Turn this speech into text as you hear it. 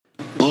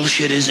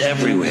Bullshit is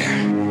everywhere.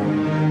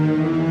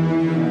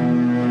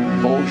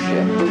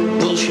 Bullshit.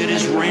 Bullshit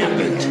is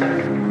rampant.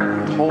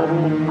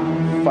 Total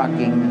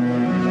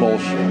fucking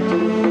bullshit.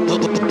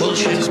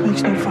 Bullshit. This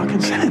makes no fucking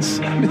sense.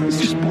 I mean,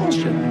 it's just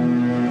bullshit.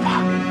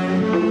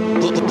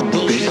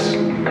 Bullshit.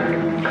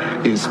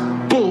 Is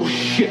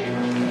bullshit.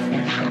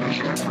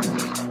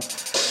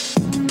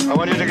 I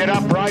want you to get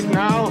up right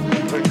now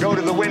and go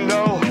to the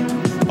window,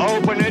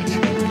 open it,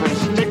 and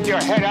stick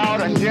your head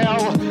out and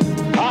yell,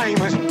 I'm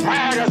as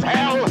mad as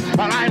hell, and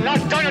I'm not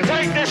going to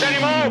take this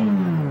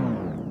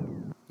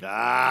anymore!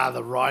 Ah,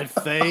 the right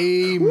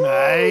theme,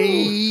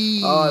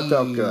 hey? Oh, it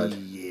felt good.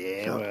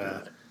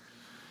 Yeah.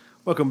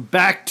 Welcome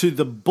back to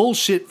the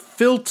Bullshit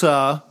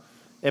Filter,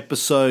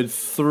 episode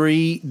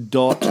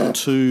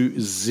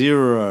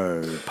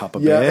 3.20, Papa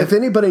Bear. Yeah, if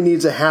anybody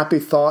needs a happy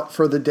thought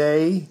for the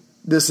day,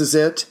 this is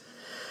it.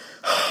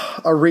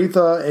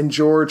 Aretha and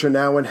George are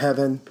now in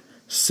heaven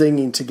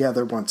singing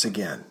together once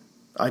again.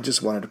 I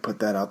just wanted to put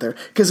that out there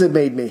because it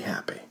made me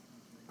happy.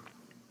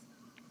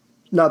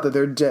 Not that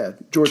they're dead.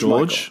 George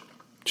Michael,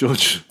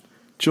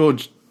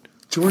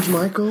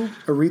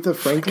 Aretha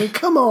Franklin.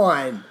 Come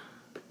on.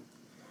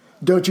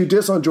 Don't you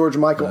diss on George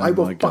Michael. I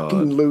will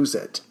fucking lose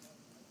it.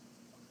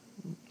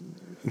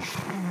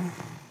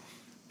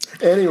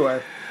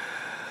 Anyway.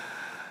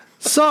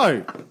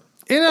 So,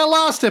 in our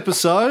last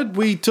episode,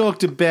 we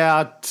talked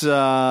about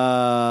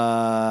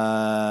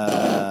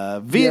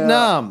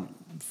Vietnam.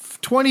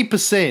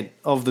 20%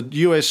 of the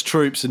US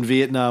troops in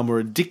Vietnam were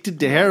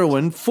addicted to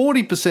heroin.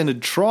 40% had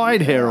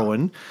tried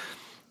heroin.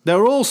 They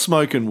were all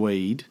smoking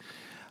weed.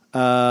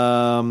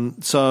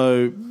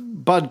 So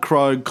Bud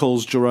Krogh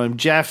calls Jerome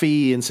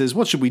Jaffe and says,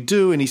 what should we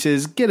do? And he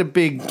says, get a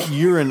big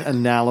urine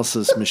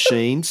analysis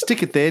machine,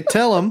 stick it there,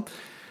 tell them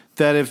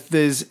that if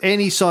there's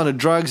any sign of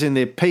drugs in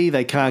their pee,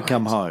 they can't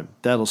come home.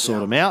 That'll sort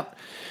them out.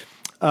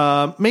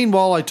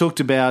 Meanwhile, I talked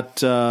about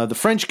the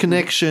French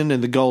Connection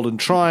and the Golden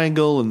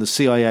Triangle and the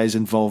CIA's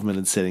involvement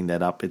in setting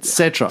that up,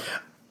 etc.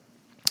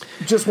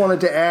 Just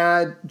wanted to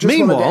add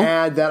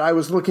that I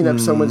was looking up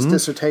someone's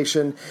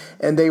dissertation,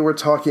 and they were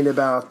talking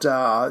about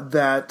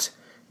that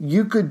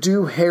you could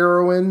do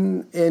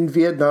heroin in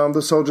Vietnam,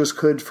 the soldiers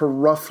could, for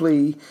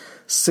roughly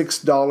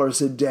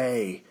 $6 a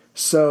day.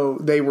 So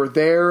they were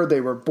there,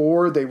 they were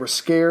bored, they were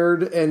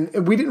scared,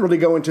 and we didn't really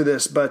go into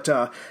this, but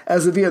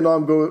as the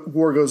Vietnam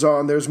War goes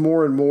on, there's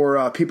more and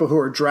more people who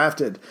are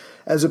drafted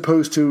as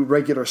opposed to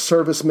regular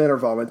servicemen or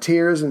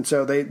volunteers, and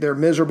so they're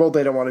miserable,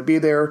 they don't want to be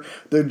there,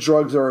 the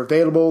drugs are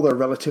available, they're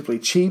relatively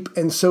cheap,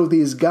 and so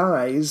these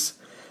guys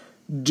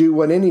do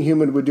what any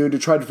human would do to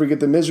try to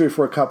forget the misery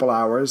for a couple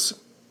hours.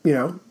 You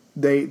know,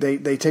 they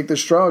take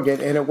this drug,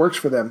 and it works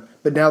for them.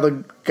 But now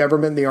the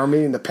government, the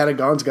army, and the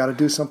Pentagon's got to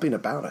do something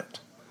about it.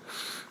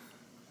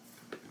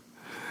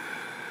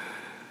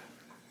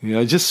 Yeah,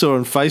 I just saw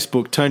on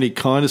Facebook Tony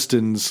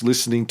Kynaston's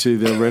listening to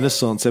the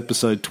Renaissance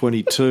episode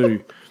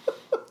 22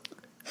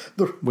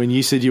 when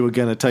you said you were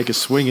going to take a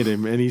swing at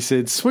him, and he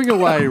said, swing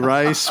away,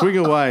 Ray, swing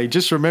away.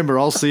 Just remember,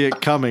 I'll see it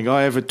coming.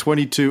 I have a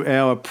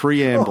 22-hour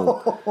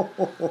preamble.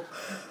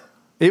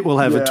 It will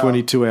have a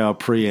 22-hour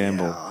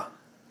preamble.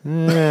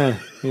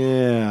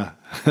 Yeah.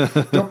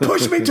 Don't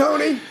push me,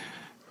 Tony.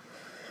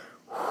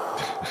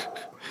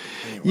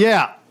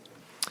 Yeah.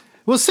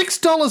 Well,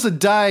 $6 a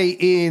day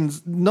in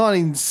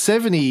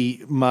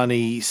 1970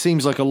 money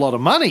seems like a lot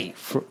of money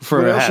for what a else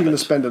are you habit. going to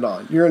spend it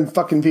on? You're in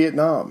fucking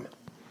Vietnam.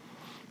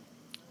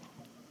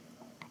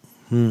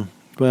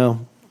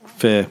 Well,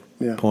 fair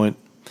point.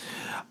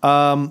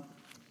 Meanwhile,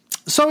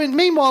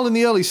 in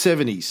the early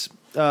 70s,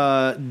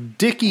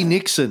 Dickie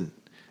Nixon,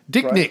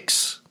 Dick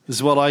Nix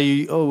is what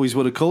I always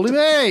would have called him.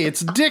 Hey,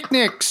 it's Dick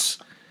Nix.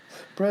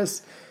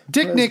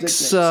 Dick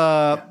Nix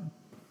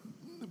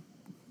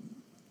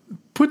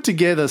put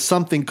together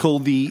something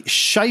called the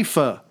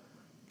Schaefer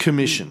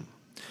Commission,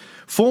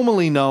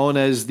 formerly known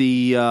as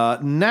the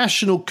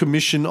National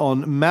Commission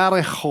on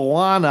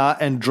Marijuana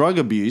and Drug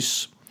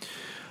Abuse.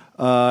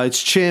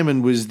 Its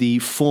chairman was the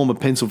former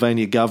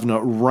Pennsylvania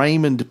governor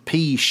Raymond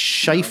P.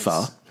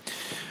 Schaefer.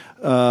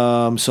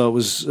 So it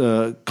was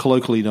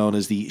colloquially known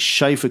as the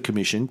Schaefer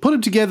Commission. Put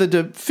it together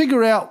to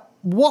figure out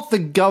what the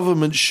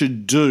government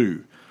should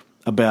do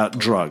about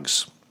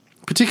drugs,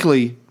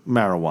 particularly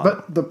marijuana.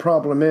 But the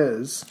problem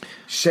is,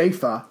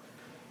 Schaefer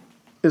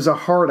is a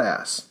hard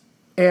ass.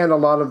 And a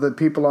lot of the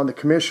people on the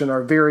commission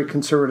are very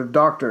conservative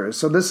doctors.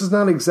 So this is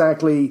not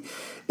exactly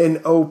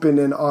an open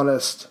and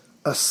honest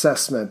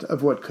assessment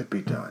of what could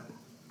be done.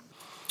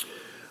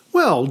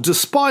 Well,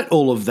 despite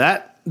all of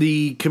that,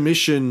 the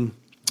commission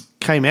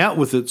came out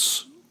with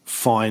its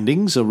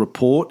findings, a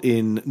report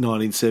in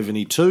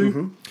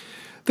 1972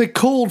 that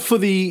called for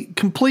the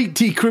complete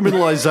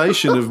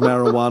decriminalization of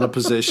marijuana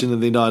possession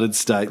in the United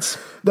States.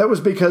 That was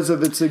because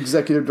of its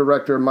executive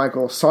director,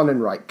 Michael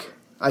Sonnenreich.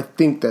 I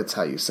think that's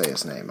how you say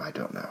his name. I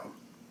don't know.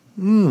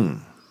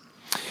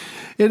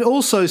 It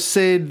also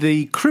said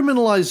the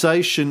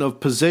criminalization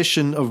of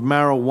possession of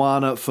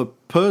marijuana for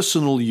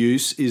personal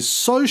use is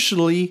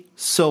socially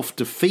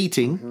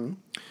self-defeating.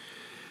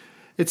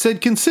 It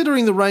said,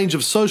 considering the range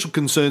of social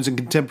concerns in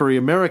contemporary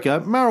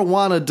America,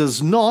 marijuana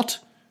does not,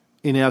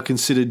 in our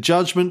considered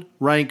judgment,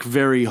 rank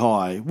very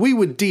high. We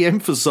would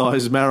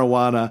de-emphasize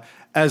marijuana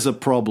as a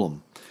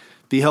problem.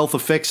 The health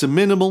effects are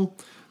minimal.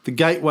 The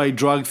gateway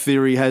drug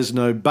theory has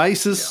no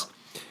basis. Yeah.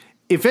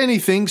 If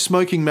anything,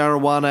 smoking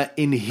marijuana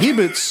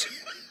inhibits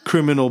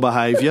criminal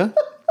behavior.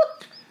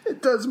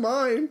 It does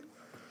mine.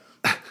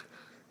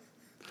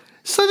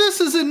 So this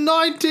is in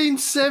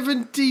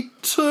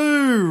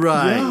 1972,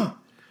 Ray.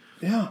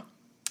 Yeah.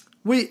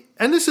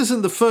 And this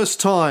isn't the first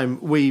time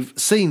we've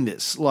seen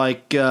this.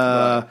 Like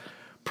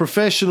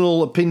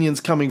professional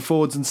opinions coming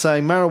forwards and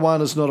saying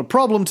marijuana is not a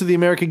problem to the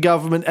American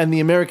government, and the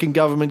American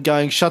government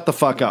going, shut the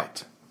fuck up.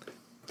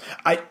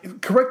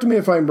 Correct me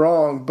if I'm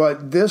wrong,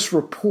 but this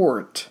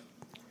report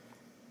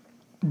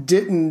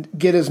didn't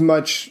get as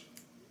much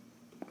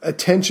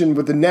attention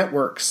with the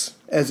networks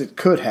as it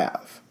could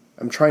have.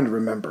 I'm trying to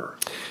remember.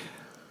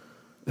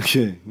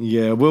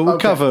 Yeah, we'll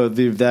cover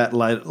that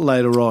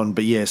later on.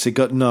 But yes, it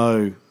got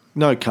no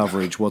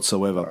coverage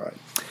whatsoever.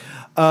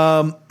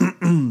 All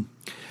right.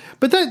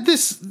 But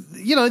this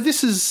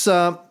is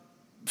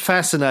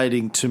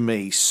fascinating to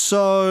me.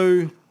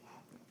 So,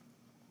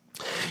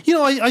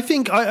 I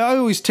think I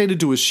always tended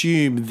to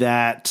assume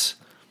that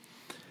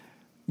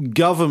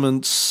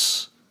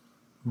governments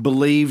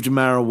believed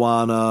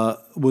marijuana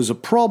was a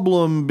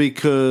problem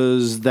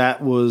because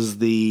that was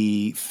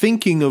the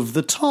thinking of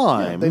the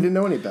time. Yeah, they didn't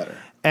know any better.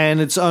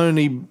 And it's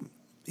only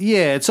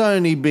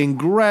been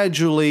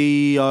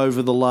gradually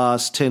over the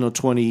last 10 or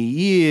 20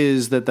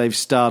 years that they've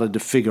started to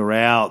figure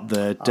out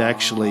that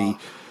actually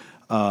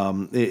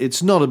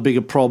it's not a bigger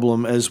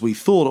problem as we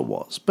thought it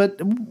was. But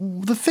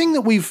the thing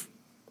that we've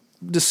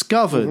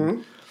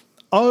discovered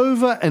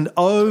over and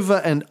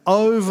over and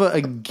over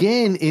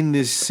again in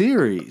this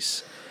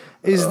series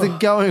is the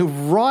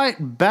going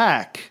right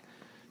back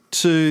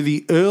to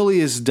the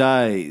earliest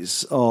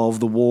days of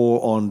the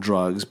war on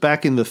drugs,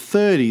 back in the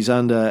 30s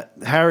under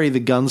Harry the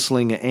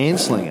Gunslinger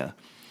Anslinger.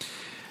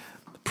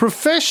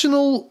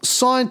 Professional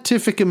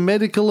scientific and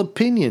medical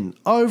opinion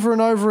over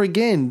and over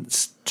again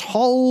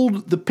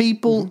told the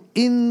people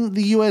in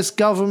the US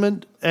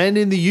government and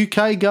in the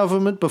UK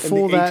government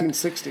before in the that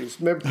 1860s.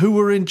 Remember, who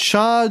were in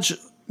charge.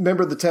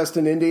 Remember the test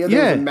in India?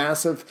 There was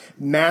a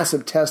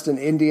massive test in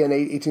India in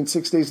the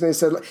 1860s, and they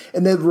said,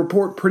 and the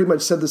report pretty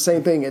much said the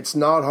same thing. It's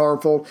not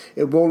harmful.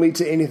 It won't lead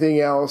to anything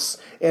else,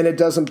 and it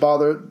doesn't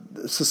bother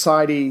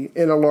society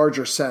in a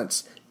larger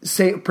sense.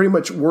 Say pretty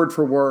much word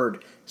for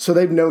word. So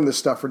they've known this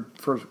stuff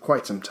for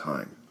quite some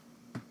time.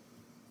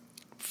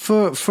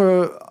 For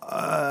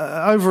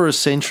over a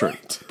century.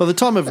 Right. By the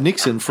time of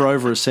Nixon, for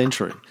over a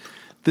century,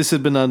 this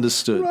had been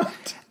understood.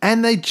 Right.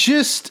 And they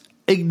just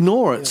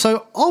ignore it. Yeah.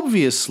 So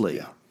obviously,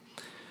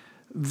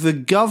 the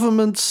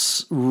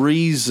government's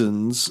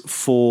reasons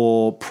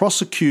for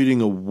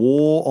prosecuting a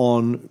war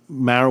on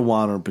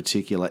marijuana in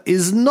particular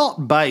is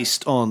not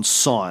based on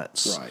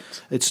science. Right.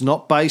 It's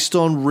not based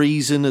on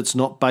reason. It's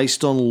not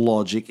based on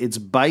logic. It's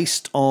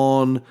based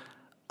on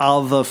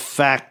other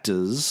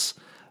factors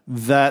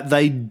that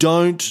they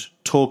don't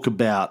talk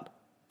about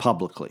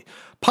publicly.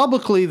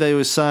 Publicly, they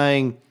were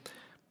saying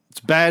it's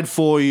bad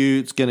for you,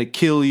 it's going to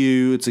kill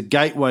you, it's a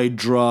gateway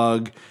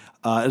drug,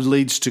 it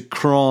leads to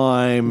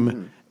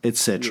crime,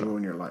 etc.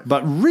 Ruin your life.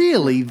 But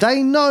really,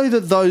 they know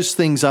that those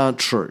things aren't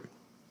true.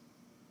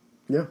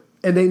 Yeah.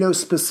 And they know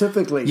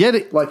specifically,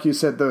 like you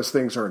said, those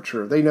things aren't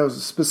true. They know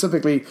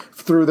specifically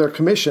through their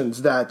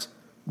commissions that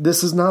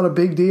this is not a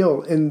big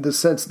deal in the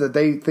sense that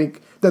they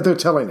think that they're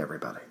telling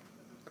everybody.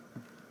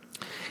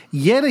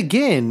 Yet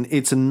again,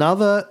 it's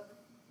another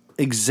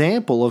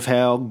example of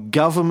how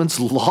governments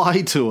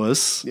lie to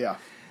us. Yeah.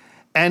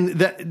 And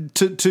that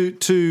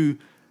to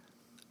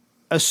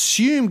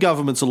assume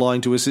governments are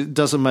lying to us, it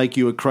doesn't make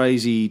you a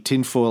crazy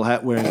tinfoil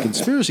hat wearing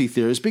conspiracy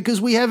theorist,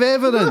 because we have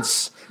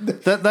evidence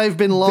that they've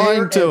been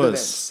lying to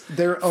us.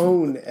 Their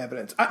own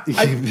evidence. I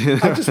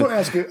just want to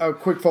ask a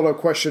quick follow-up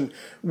question.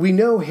 We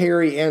know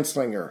Harry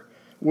Anslinger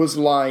was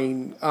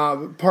lying.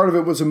 Part of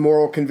it was a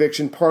moral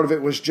conviction. Part of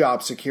it was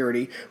job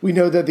security. We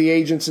know that the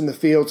agents in the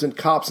fields and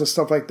cops and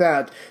stuff like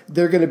that,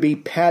 they're going to be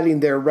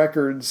padding their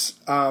records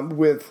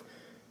with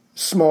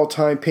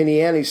small-time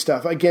penny ante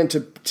stuff, again,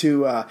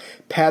 to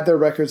pad their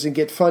records and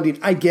get funding.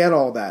 I get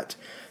all that.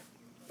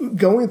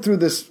 Going through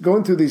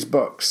these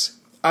books,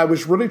 I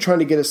was really trying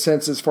to get a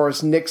sense as far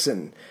as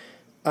Nixon.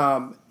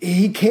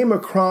 He came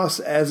across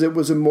as it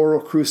was a moral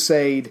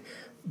crusade,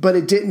 but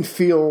it didn't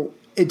feel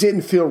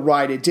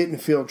right. It didn't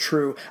feel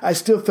true. I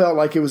still felt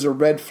like it was a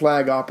red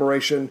flag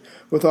operation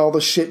with all the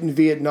shit in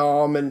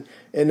Vietnam and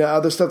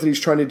other stuff that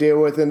he's trying to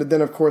deal with. And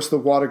then, of course, the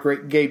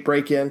Watergate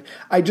break-in.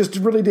 I just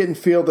really didn't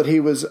feel that he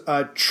was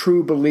a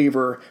true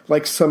believer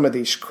like some of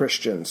these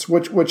Christians.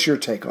 What's your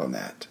take on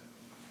that?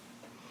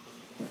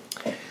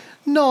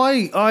 No,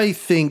 I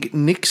think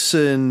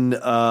Nixon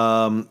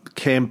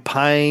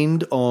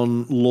campaigned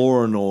on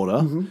law and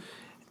order,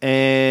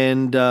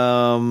 and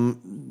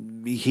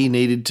he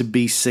needed to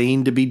be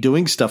seen to be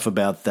doing stuff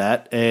about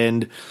that.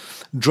 And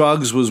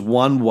drugs was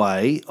one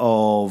way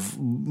of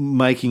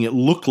making it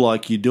look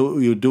like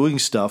you're doing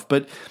stuff.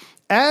 But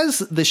as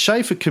the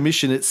Schaefer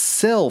Commission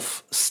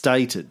itself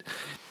stated,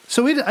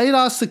 so it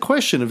asked the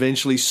question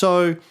eventually,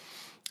 so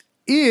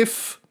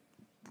if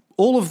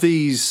all of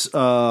these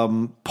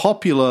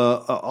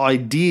popular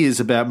ideas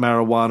about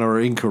marijuana are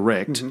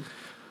incorrect,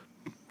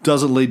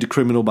 doesn't lead to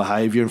criminal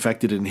behavior, in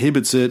fact it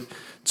inhibits it,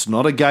 it's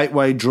not a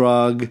gateway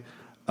drug,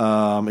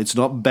 it's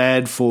not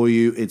bad for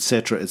you,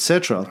 etc.,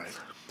 etc. Right.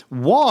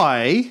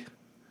 Why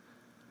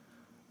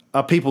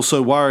are people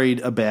so worried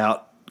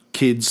about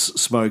kids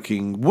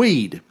smoking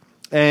weed?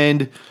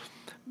 And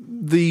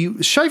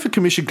the Schaefer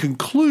Commission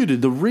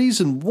concluded the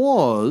reason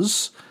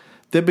was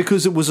that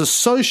because it was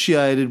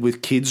associated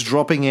with kids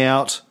dropping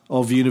out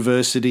of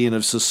university and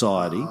of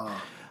society,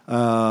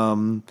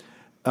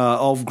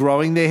 of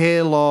growing their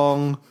hair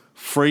long,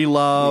 free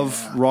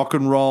love, rock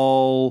and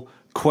roll,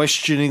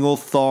 questioning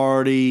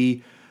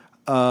authority.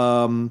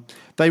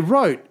 They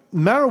wrote,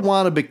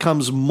 marijuana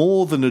becomes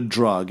more than a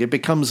drug. It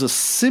becomes a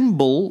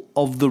symbol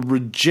of the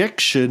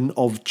rejection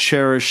of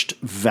cherished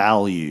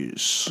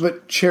values.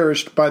 But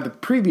cherished by the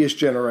previous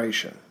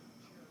generation.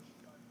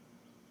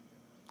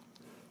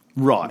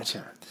 Right.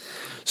 Okay.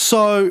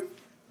 So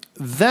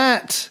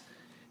that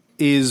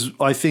is,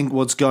 I think,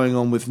 what's going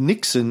on with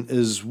Nixon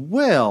as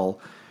well.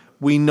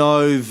 We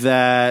know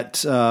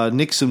that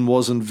Nixon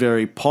wasn't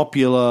very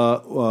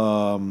popular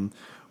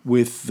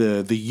with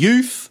the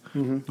youth,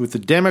 with the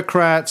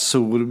Democrats.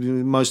 So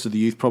most of the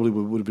youth probably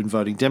would have been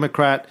voting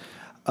Democrat,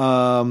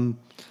 and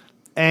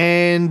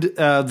the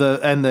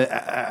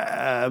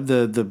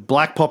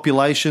black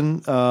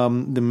population,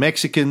 the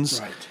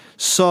Mexicans. Right.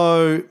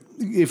 So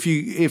if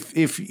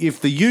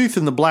the youth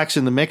and the blacks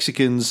and the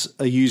Mexicans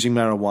are using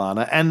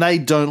marijuana and they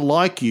don't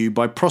like you,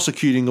 by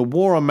prosecuting a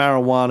war on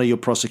marijuana, you're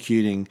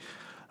prosecuting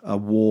a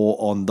war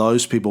on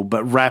those people,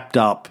 but wrapped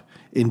up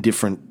in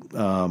different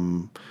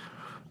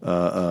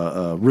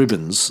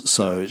ribbons.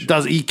 So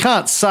you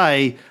can't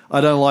say,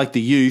 I don't like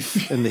the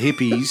youth and the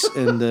hippies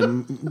and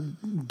the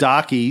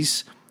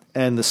darkies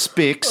and the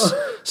spics,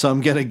 so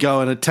I'm going to go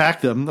and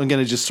attack them. I'm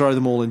going to just throw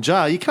them all in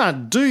jail. You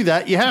can't do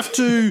that. You have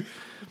to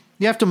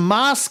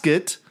mask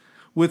it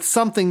with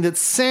something that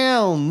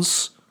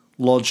sounds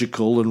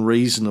logical and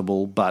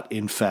reasonable, but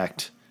in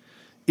fact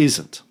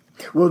isn't.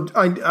 Well,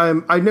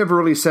 I never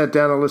really sat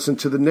down and listened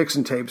to the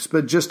Nixon tapes,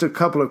 but just a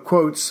couple of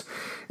quotes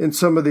in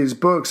some of these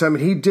books. I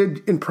mean, he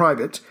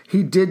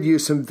did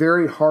use some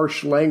very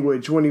harsh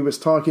language when he was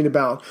talking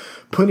about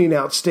putting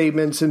out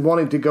statements and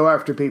wanting to go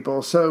after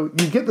people. So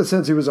you get the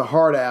sense he was a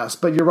hard ass,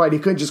 but you're right. He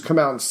couldn't just come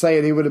out and say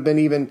it. He would have been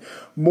even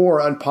more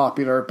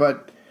unpopular.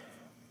 But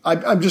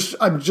I'm just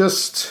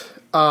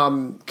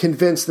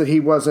convinced that he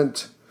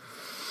wasn't.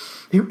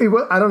 I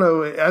don't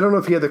know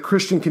if he had the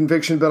Christian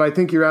conviction, but I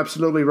think you're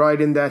absolutely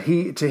right in that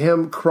to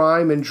him,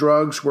 crime and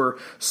drugs were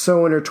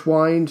so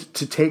intertwined.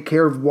 To take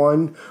care of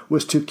one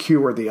was to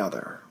cure the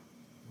other.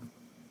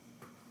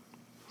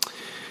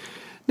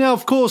 Now,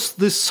 of course,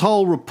 this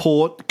whole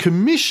report,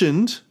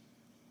 commissioned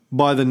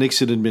by the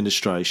Nixon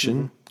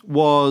administration,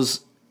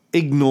 was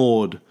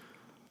ignored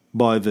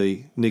by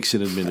the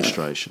Nixon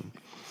administration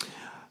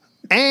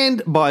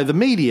and by the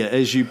media,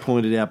 as you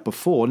pointed out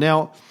before.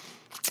 Now,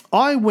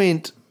 I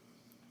went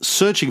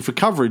searching for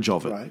coverage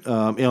of it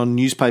on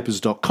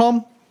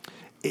newspapers.com.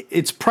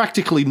 It's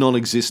practically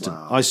non-existent.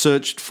 Wow. I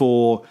searched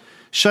for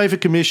Schaefer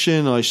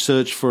Commission. I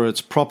searched for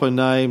its proper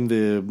name,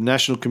 the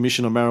National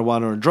Commission on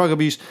Marijuana and Drug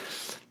Abuse.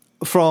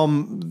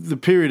 From the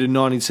period of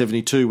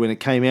 1972 when it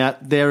came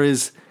out, there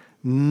is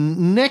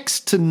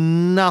next to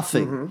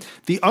nothing.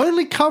 The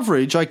only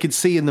coverage I could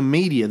see in the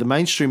media, the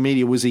mainstream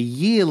media, was a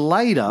year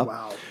later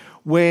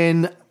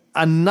when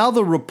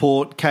another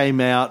report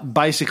came out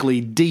basically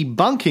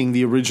debunking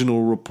the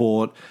original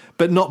report,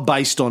 but not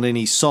based on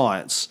any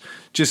science.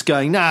 Just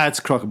going, nah, it's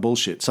a crock of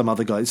bullshit, some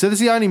other guy. So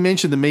that's the only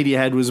mention the media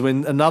had was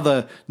when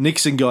another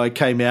Nixon guy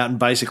came out and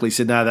basically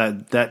said, no,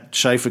 that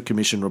Schaefer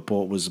Commission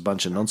report was a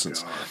bunch of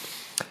nonsense.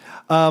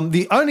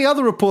 The only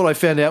other report I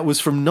found out was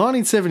from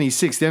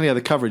 1976, the only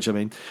other coverage,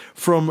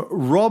 from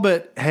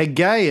Robert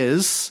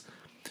Hageas,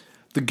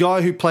 the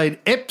guy who played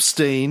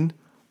Epstein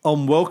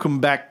on Welcome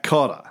Back,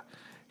 Kotter.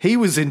 He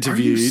was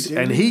interviewed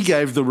and he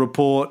gave the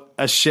report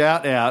a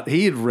shout out.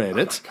 He had read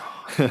it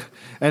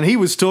and he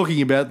was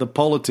talking about the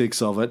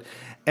politics of it.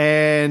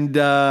 And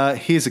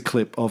here's a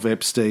clip of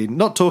Epstein,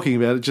 not talking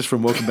about it, just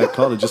from Welcome Back,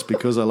 Kotter, just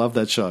because I love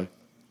that show.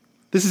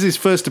 This is his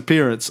first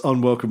appearance on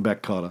Welcome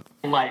Back, Kotter.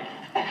 Life.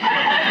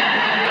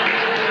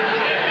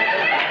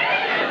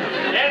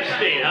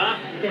 Epstein, huh?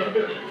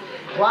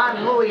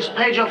 Juan Luis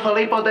Pedro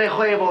Felipe de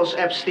Huevos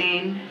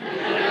Epstein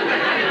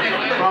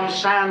from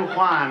San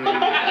Juan.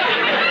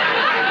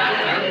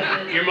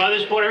 Your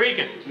mother's Puerto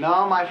Rican?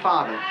 No, my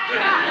father.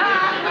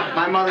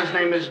 My mother's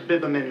name is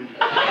Biberman.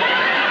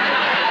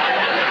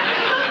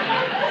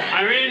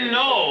 I didn't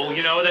know,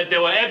 that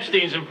there were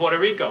Epsteins in Puerto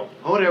Rico.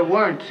 Oh, there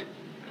weren't.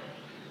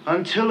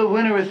 Until the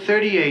winter of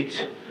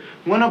 '38,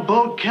 when a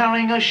boat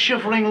carrying a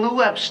shivering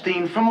Lou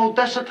Epstein from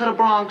Odessa to the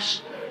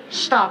Bronx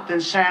stopped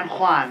in San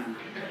Juan.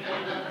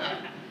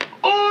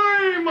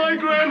 like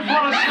my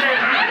grandfather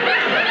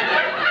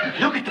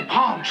said. Look at the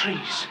palm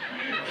trees.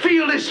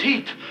 Feel this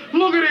heat.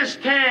 Look at this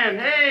tan.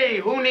 Hey,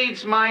 who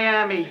needs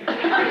Miami? From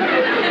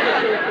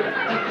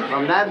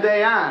that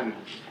day on,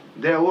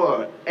 there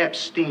were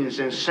Epsteins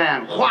in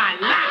San Juan.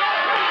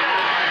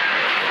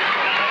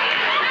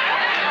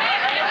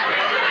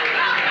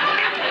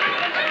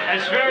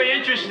 That's very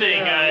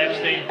interesting,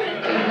 Epstein.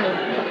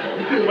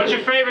 What's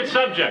your favorite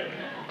subject?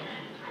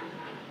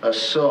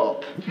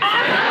 Assault.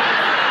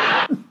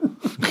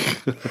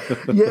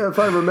 Yeah, if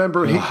I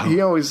remember,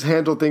 he always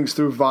handled things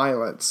through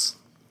violence.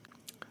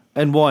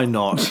 And why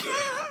not? If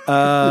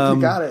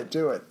you got it,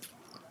 do it.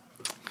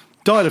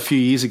 Died a few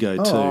years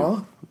ago,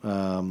 too.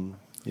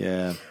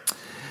 Yeah.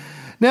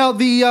 Now,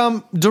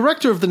 the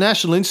director of the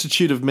National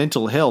Institute of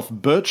Mental Health,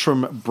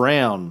 Bertram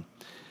Brown,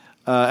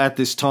 at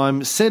this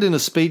time, said in a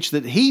speech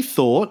that he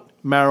thought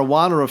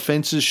marijuana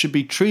offences should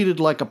be treated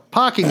like a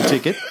parking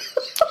ticket.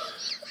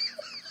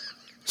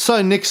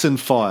 So Nixon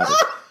fired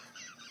it.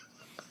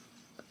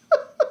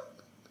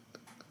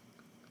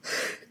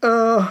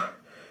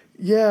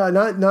 Yeah,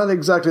 not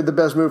exactly the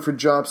best move for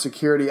job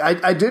security.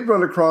 I did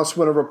run across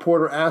when a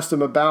reporter asked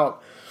him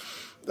about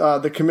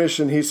the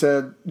commission. He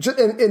said,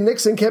 and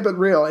Nixon kept it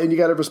real, and you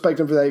got to respect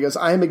him for that. He goes,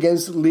 I am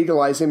against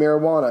legalizing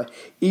marijuana.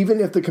 Even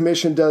if the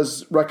commission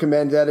does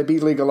recommend that it be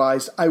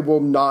legalized, I will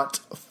not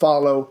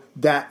follow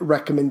that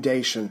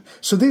recommendation.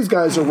 So these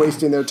guys are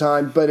wasting their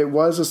time, but it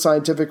was a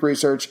scientific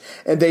research,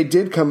 and they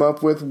did come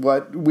up with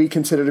what we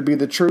consider to be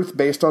the truth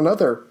based on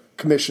other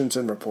commissions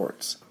and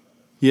reports.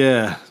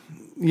 Yeah,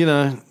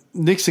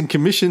 Nixon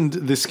commissioned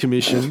this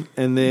commission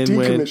and then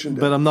went,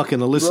 but I'm not going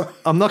to listen.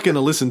 I'm not going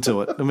to listen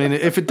to it. I mean,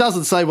 if it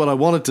doesn't say what I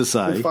want it to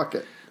say, well, fuck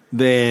it.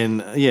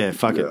 Then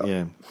fuck it.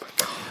 Yeah.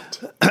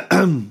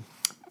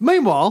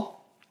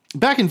 Meanwhile,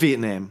 back in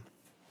Vietnam,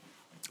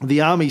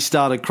 the army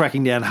started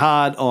cracking down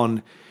hard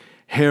on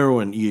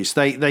heroin use.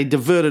 They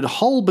diverted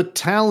whole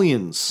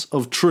battalions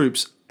of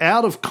troops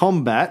out of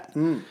combat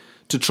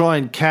to try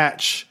and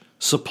catch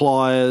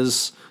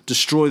suppliers,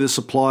 destroy the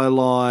supply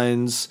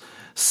lines,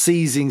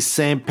 seizing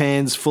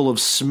sampans full of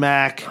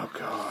smack. Oh,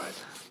 God.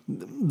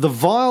 The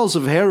vials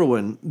of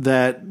heroin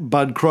that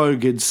Bud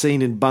Krogh had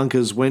seen in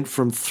bunkers went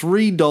from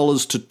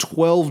 $3 to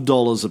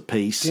 $12 a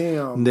piece.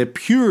 Damn. And their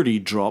purity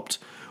dropped,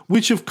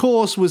 which, of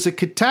course, was a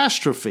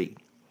catastrophe.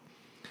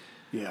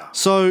 Yeah.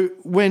 So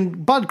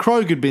when Bud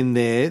Krogh had been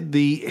there,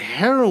 the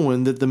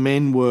heroin that the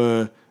men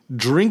were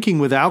drinking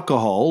with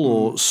alcohol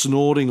or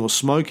snorting or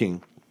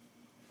smoking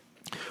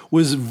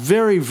was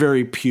very,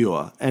 very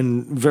pure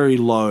and very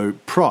low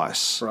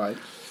price. Right.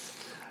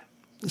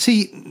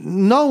 See,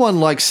 no one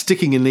likes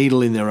sticking a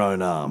needle in their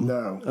own arm.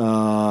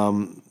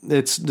 No.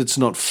 It's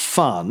not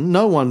fun.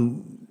 No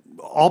one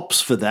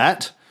opts for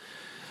that.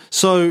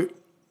 So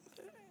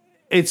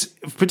it's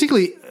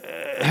particularly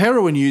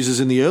heroin users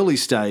in the early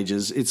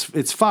stages,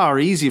 it's far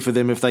easier for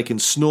them if they can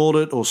snort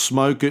it or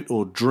smoke it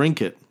or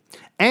drink it.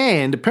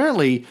 And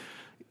apparently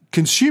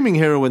consuming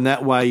heroin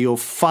that way, you're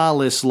far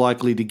less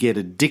likely to get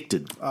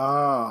addicted.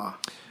 But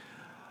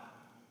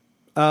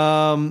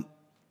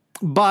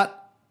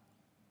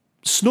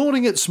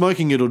snorting it,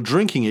 smoking it, or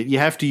drinking it, you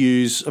have to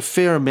use a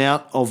fair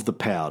amount of the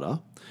powder,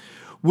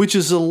 which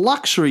is a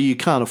luxury you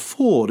can't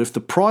afford if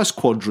the price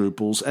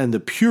quadruples and the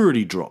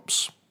purity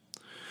drops.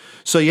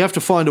 So you have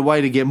to find a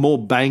way to get more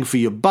bang for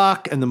your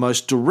buck, and the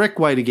most direct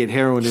way to get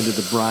heroin into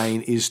the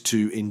brain is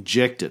to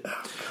inject it.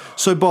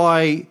 So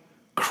by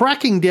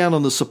cracking down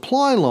on the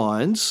supply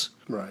lines,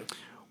 right,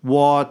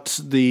 what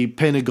the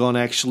Pentagon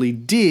actually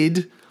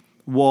did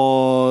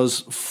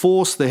was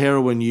force the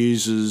heroin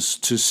users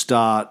to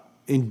start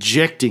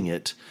injecting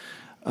it,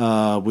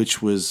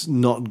 which was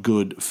not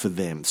good for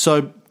them.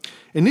 So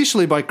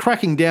initially, by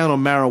cracking down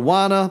on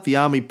marijuana, the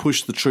army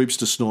pushed the troops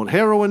to snort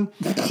heroin.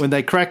 When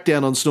they cracked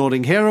down on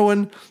snorting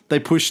heroin, they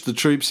pushed the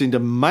troops into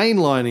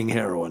mainlining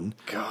heroin.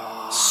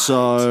 God.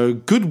 So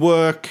good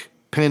work,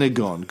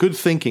 Pentagon. Good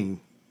thinking.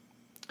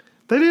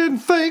 They didn't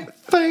think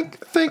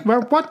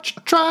about what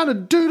you're trying to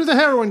do to the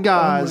heroin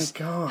guys. Oh, my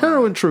God.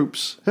 Heroin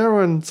troops.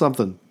 Heroin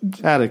something.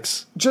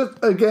 Addicts.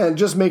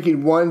 Just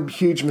making one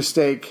huge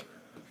mistake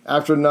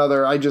after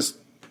another.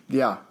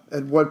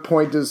 At what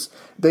point does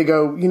they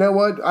go, you know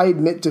what? I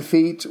admit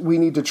defeat. We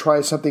need to try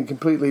something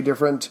completely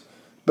different.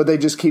 But they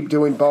just keep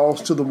doing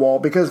balls to the wall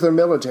because they're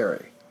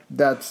military.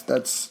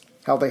 That's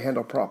how they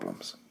handle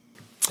problems.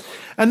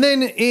 And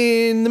then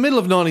in the middle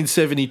of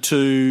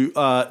 1972,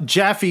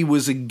 Jaffe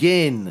was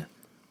again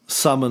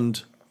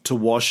summoned to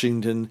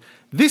Washington,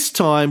 this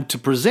time to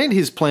present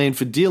his plan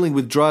for dealing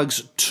with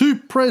drugs to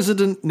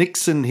President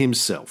Nixon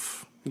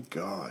himself.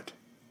 God.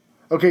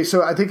 Okay,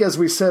 so I think as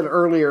we said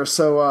earlier,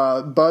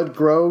 Bud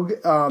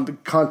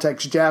Krogh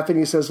contacts Jaffe and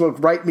he says, look,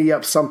 write me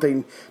up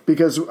something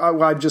because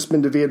I've just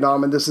been to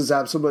Vietnam and this is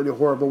absolutely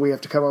horrible. We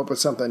have to come up with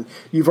something.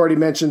 You've already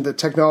mentioned the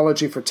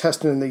technology for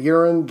testing in the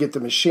urine, get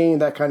the machine,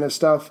 that kind of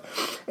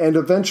stuff. And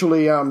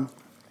eventually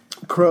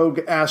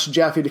Krogh asked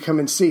Jaffe to come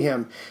and see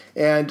him.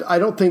 And I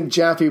don't think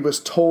Jaffe was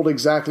told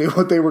exactly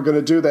what they were going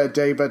to do that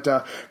day, but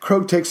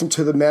Krogh takes him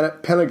to the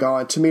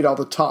Pentagon to meet all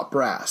the top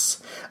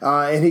brass.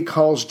 And he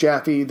calls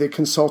Jaffe the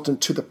consultant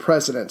to the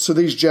president. So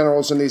these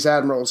generals and these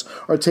admirals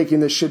are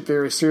taking this shit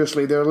very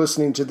seriously. They're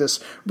listening to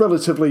this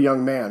relatively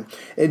young man.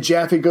 And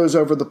Jaffe goes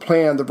over the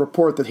plan, the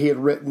report that he had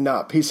written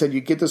up. He said, you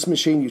get this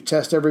machine, you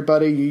test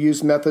everybody, you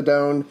use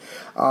methadone.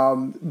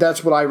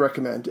 That's what I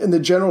recommend. And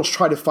the generals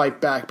try to fight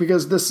back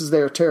because this is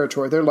their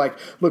territory. They're like,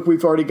 look,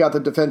 we've already got the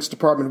Defense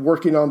Department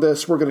working on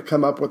this. We're going to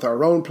come up with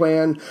our own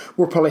plan.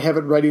 We'll probably have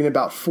it ready in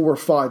about 4 or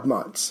 5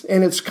 months.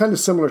 And it's kind of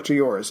similar to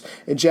yours.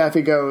 And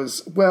Jaffe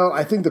goes, well,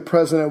 I think the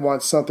president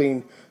wants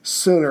something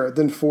sooner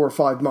than 4 or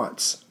 5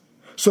 months.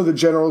 So the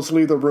generals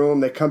leave the room.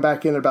 They come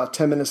back in about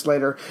 10 minutes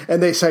later,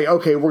 and they say,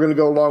 okay, we're going to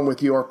go along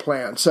with your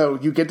plan. So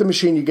you get the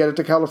machine, you get it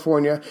to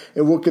California,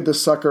 and we'll get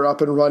this sucker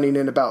up and running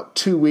in about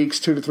 2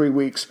 weeks, 2 to 3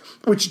 weeks,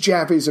 which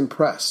Jaffe's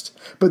impressed.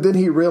 But then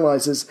he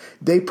realizes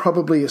they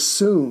probably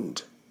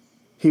assumed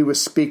he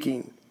was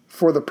speaking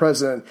for the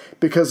president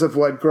because of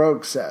what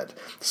Krogh said.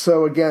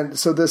 So again,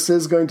 this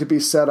is going to be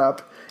set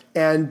up,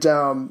 and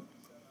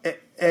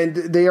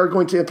they are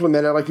going to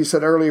implement it, like you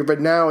said earlier,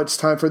 but now it's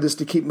time for this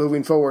to keep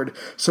moving forward.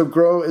 So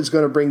Krogh is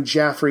going to bring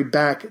Jaffe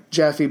back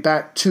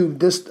to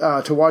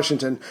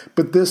Washington,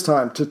 but this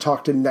time to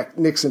talk to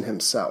Nixon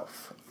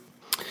himself.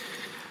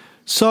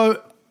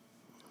 So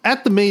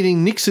at the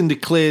meeting, Nixon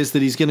declares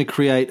that he's going to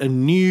create a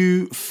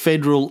new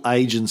federal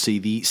agency,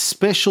 the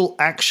Special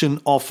Action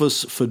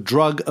Office for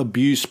Drug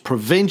Abuse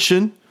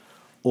Prevention,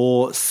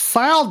 or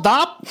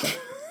SALDUP.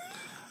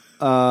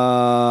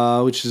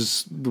 Which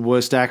is the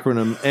worst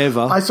acronym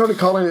ever. I started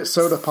calling it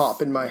Soda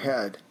Pop in my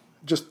head.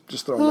 Just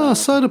throw that out.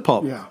 Soda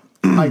Pop. Yeah.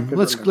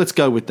 Let's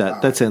go with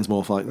that. That sounds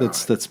more like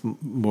that's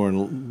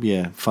more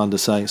fun to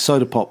say.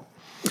 Soda Pop.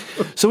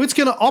 So it's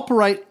going to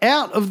operate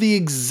out of the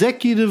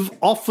executive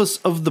office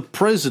of the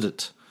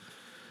president.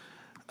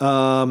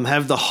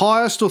 Have the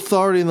highest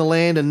authority in the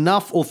land,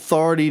 enough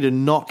authority to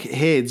knock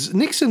heads.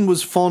 Nixon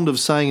was fond of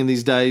saying in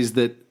these days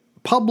that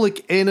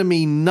public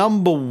enemy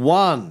number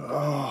one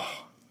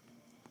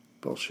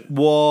bullshit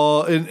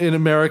in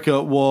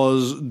America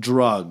was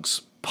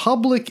drugs.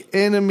 Public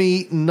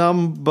enemy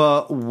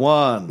number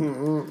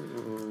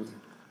one.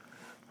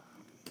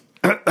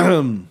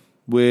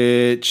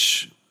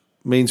 Which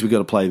means we got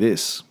to play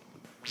this.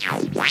 Yo,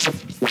 Chuck, what's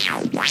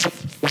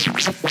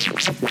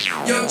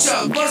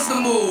the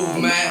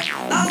move, man?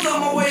 I was on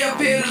my way up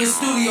here to the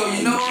studio,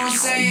 you know what I'm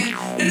saying?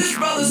 And this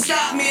brother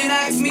stopped me and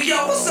asked me,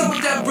 yo, what's up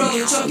with that brother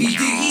Chucky D?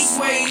 He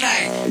sway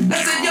nice. I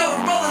said, yo,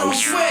 the brother don't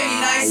sway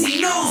nice. He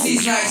knows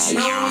he's nice,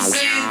 you know what I'm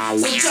saying?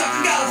 So, Chuck,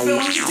 I got a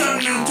feeling you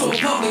turning into a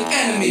public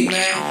enemy,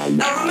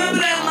 man. Now, remember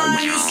that line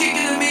you was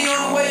kicking to me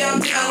on the way out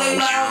to LA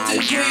Lounge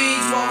and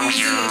Queens while we was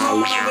in the car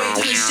on our way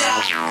to the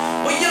shop?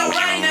 Well, yo,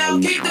 right now,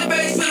 kick the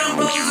bass for them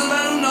brothers and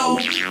let them know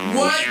what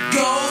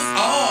goes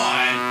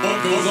on. What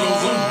goes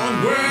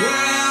on?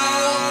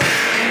 Well,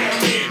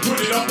 put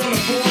it up on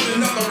the board.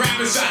 Another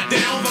rapper shot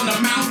down from the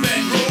mouth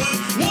that roared.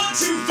 1,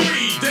 2,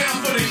 3,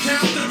 down for the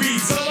count. The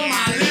beats all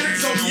my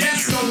lyrics, so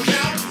yes, no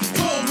doubt.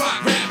 Cold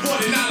rock rap,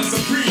 49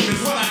 supreme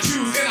is what I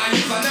choose and I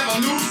use. I never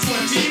lose to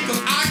a team,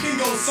 cause I can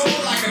go solo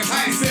like a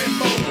Tyson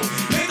photo.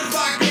 Make the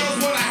fly girls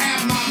wanna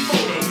have my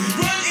photo.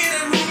 Run in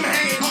a room,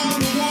 hang it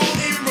on the wall.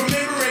 In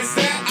remembrance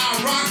that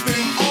I rock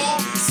them all.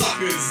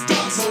 Suckers,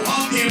 ducks, so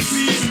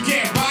MCs who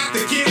can't rock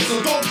the kids, so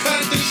go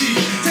cut the cheese.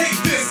 Take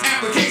this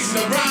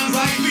application of rhymes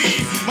like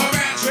these. My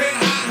rap's red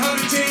hot,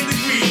 110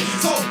 degrees.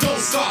 So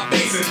don't start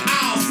basing,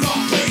 I'll start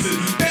placing.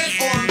 Bet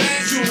on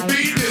that you'll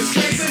be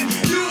disgracing.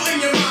 You and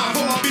your mind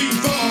for my beat,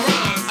 for my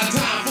rhymes. A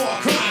time for a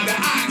crime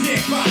that I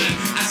can't find.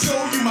 I show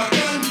you my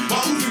gun,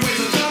 while Uzi weighs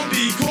a ton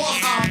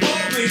because I'm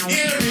public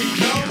enemy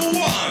number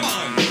one.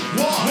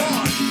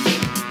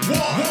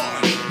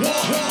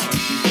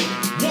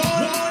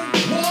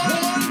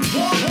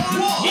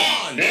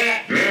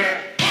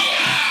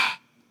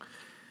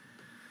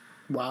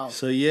 Wow.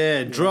 So,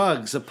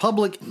 drugs, a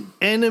public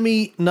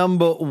enemy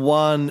number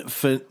one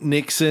for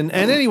Nixon.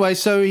 And anyway,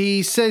 so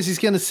he says he's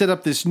going to set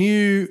up this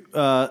new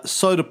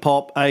Soda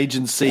Pop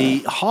agency,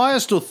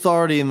 highest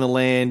authority in the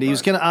land. He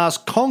was going to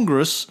ask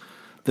Congress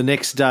the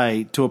next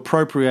day to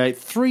appropriate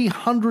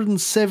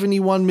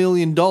 $371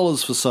 million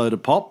for Soda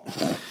Pop.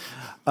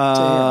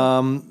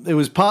 It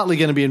was partly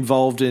going to be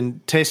involved in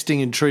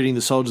testing and treating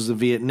the soldiers of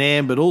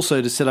Vietnam, but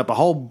also to set up a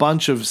whole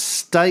bunch of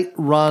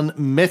state-run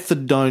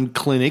methadone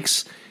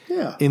clinics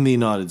in the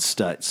United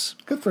States.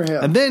 Good for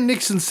him. And then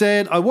Nixon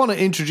said, I want to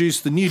introduce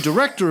the new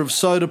director of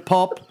Soda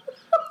Pop,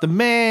 the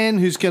man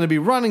who's going to be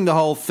running the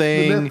whole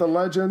thing, the myth, the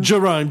legend,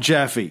 Jerome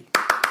Jaffe.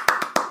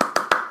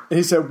 And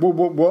he said,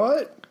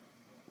 what?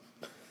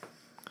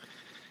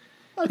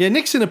 Yeah,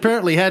 Nixon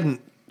apparently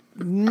hadn't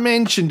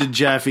mentioned to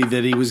Jaffe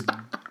that he was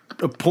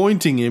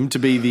appointing him to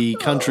be the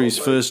country's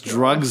first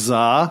drug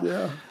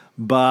czar,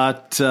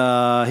 but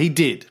he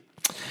did.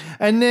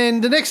 And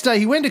then the next day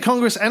he went to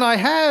Congress, and I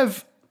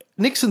have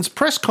Nixon's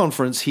press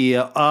conference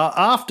here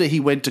after he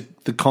went to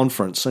the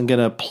conference. I'm going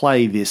to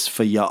play this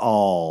for you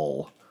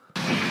all.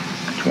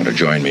 You want to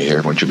join me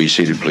here? Won't you be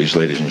seated, please,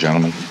 ladies and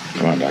gentlemen?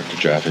 Come on, Dr.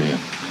 Jaffe and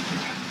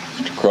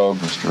Mr. Krogh,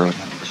 Mr.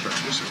 Ehrlichman.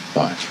 Yes, sir.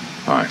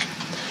 Fine.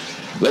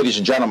 Ladies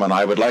and gentlemen,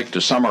 I would like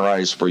to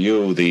summarize for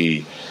you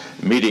the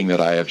meeting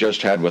that I have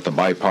just had with the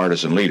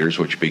bipartisan leaders,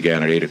 which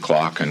began at 8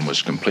 o'clock and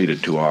was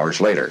completed 2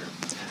 hours later.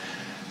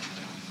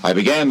 I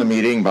began the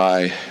meeting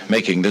by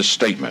making this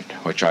statement,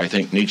 which I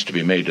think needs to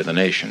be made to the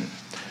nation.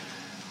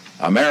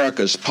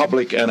 America's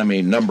public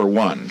enemy number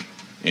one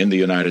in the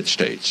United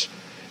States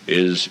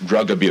is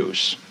drug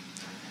abuse.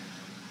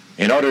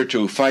 In order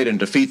to fight and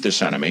defeat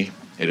this enemy,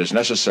 it is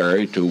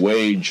necessary to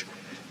wage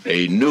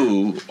a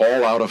new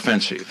all-out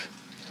offensive.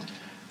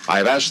 I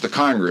have asked the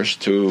Congress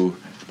to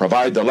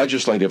provide the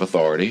legislative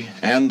authority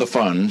and the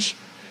funds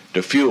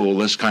to fuel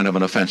this kind of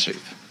an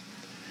offensive.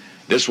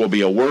 This will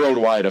be a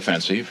worldwide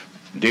offensive,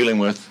 dealing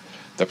with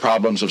the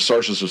problems of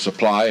sources of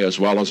supply as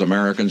well as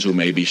Americans who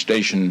may be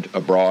stationed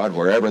abroad,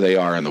 wherever they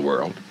are in the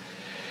world.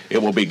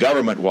 It will be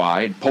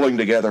government-wide, pulling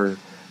together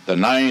the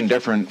 9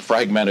 different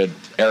fragmented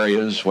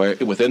areas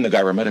within the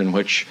government in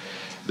which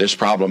this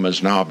problem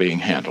is now being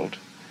handled.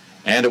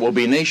 And it will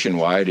be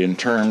nationwide in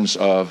terms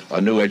of a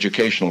new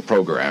educational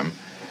program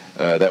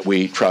that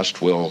we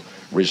trust will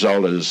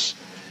result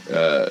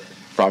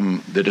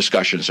from the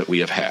discussions that we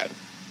have had.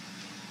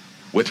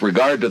 With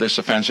regard to this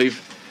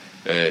offensive,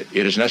 it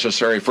is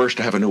necessary first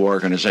to have a new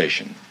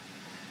organization.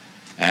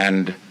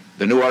 And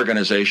the new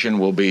organization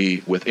will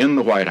be within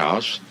the White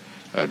House.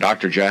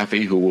 Dr.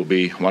 Jaffe, who will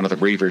be one of the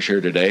briefers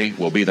here today,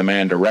 will be the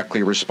man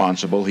directly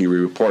responsible. He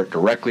will report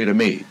directly to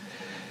me.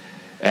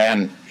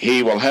 And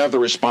he will have the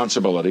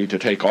responsibility to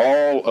take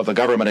all of the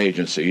government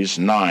agencies,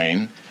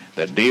 9,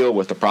 that deal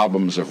with the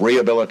problems of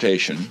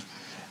rehabilitation,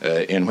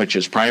 in which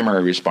his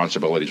primary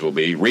responsibilities will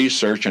be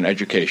research and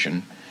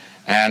education,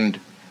 and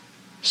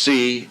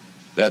see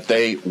that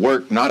they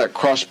work not at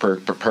cross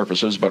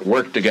purposes, but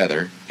work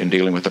together in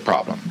dealing with the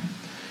problem.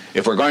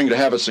 If we're going to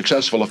have a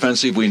successful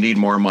offensive, we need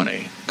more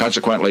money.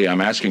 Consequently, I'm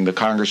asking the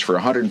Congress for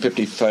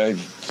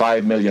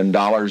 $155 million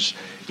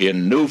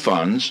in new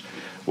funds,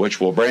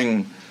 which will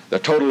bring the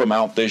total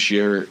amount this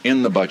year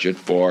in the budget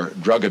for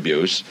drug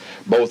abuse,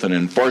 both in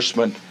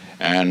enforcement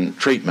and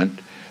treatment,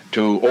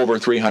 to over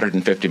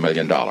 $350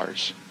 million.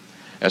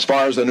 As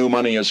far as the new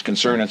money is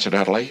concerned,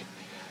 incidentally,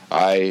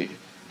 I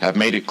have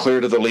made it clear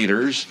to the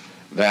leaders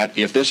that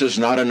if this is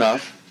not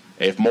enough,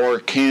 if more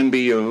can be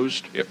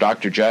used, if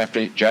Dr.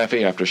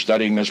 Jaffe, after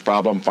studying this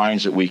problem,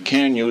 finds that we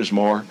can use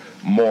more,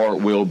 more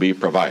will be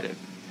provided.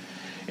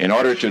 In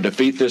order to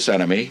defeat this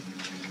enemy,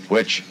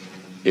 which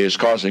is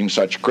causing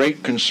such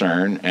great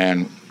concern,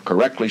 and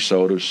correctly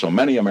so, to so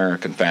many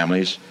American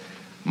families,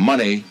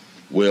 money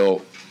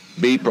will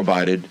be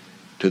provided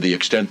to the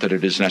extent that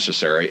it is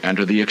necessary and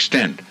to the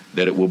extent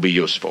that it will be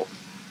useful.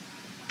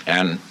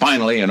 And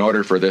finally, in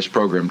order for this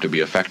program to be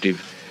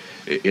effective,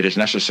 it is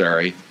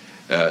necessary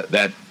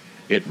that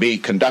it be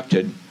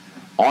conducted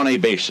on a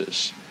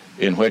basis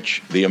in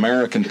which the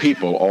American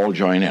people all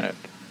join in it.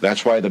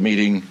 That's why the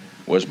meeting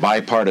was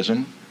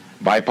bipartisan.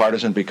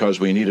 Bipartisan because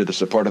we needed the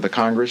support of the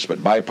Congress,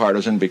 but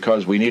bipartisan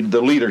because we needed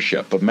the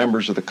leadership of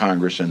members of the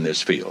Congress in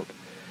this field.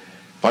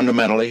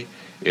 Fundamentally,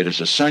 it is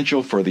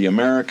essential for the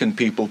American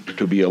people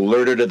to be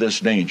alerted to this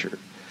danger,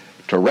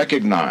 to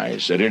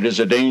recognize that it is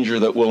a danger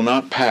that will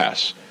not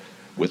pass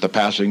with the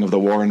passing of the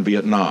war in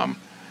Vietnam,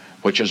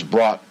 which has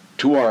brought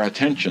to our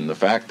attention the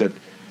fact that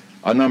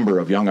a number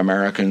of young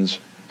Americans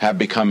have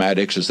become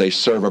addicts as they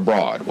serve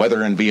abroad,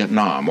 whether in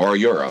Vietnam or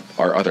Europe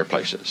or other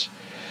places.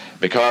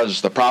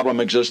 Because the problem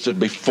existed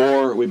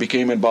before we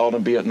became involved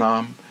in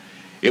Vietnam,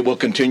 it will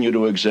continue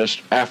to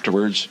exist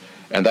afterwards,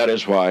 and that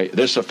is why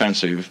this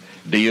offensive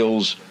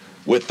deals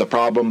with the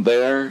problem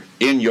there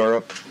in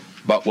Europe,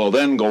 but will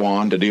then go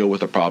on to deal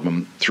with the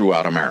problem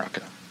throughout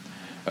America.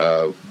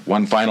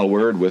 One final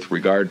word with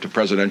regard to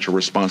presidential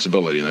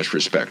responsibility in this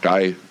respect.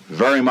 I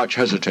very much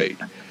hesitate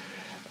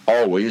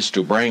always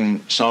to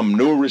bring some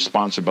new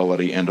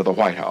responsibility into the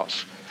White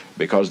House,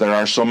 because there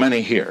are so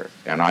many here,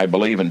 and I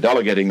believe in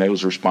delegating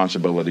those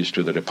responsibilities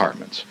to the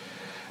departments.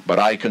 But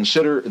I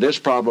consider this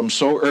problem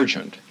so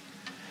urgent.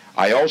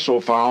 I also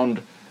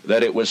found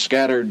that it was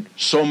scattered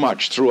so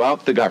much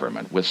throughout the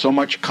government, with so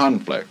much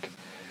conflict,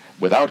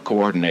 without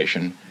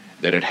coordination,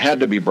 that it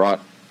had to be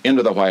brought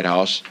into the White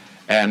House,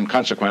 and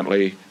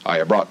consequently,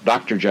 I brought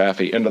Dr.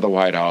 Jaffe into the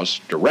White House,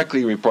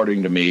 directly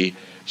reporting to me,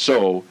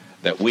 so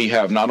that we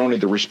have not only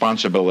the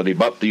responsibility,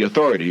 but the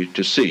authority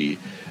to see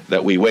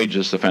that we wage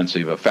this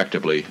offensive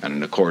effectively and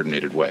in a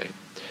coordinated way.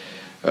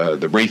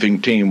 The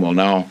briefing team will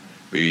now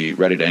be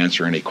ready to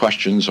answer any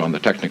questions on the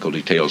technical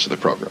details of the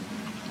program.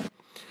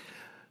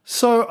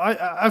 So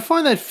I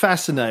find that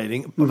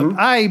fascinating,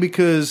 A,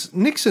 because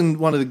Nixon,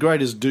 one of the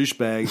greatest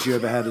douchebags you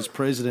ever had as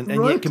president,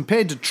 and yet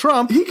compared to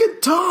Trump... He can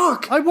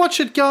talk! I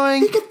watch it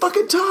going... He can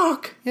fucking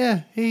talk!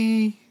 Yeah,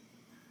 he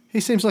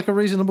seems like a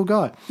reasonable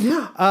guy.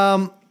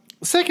 Yeah.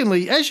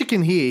 Secondly, as you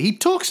can hear, he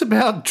talks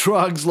about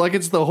drugs like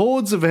it's the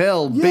hordes of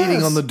hell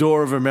beating on the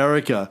door of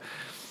America.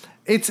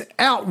 It's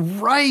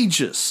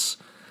outrageous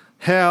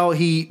how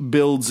he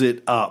builds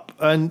it up.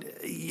 And,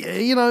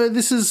 you know,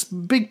 this is a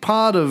big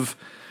part of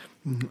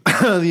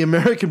the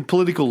American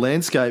political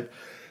landscape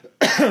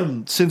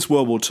since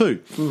World War II.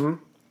 Mm-hmm.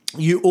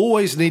 You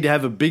always need to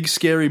have a big,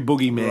 scary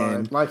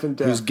boogeyman life and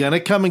death, who's going to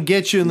come and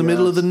get you in the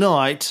middle of the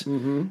night.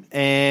 Mm-hmm.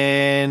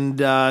 And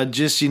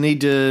just you need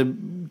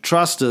to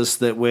trust us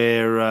that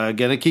we're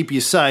going to keep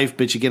you safe,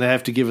 but you're going to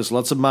have to give us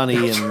lots of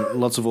money and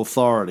lots of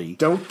authority.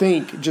 Don't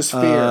think, just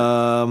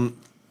fear.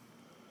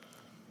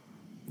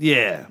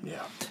 Yeah.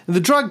 And the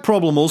drug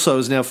problem also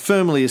is now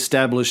firmly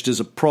established as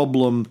a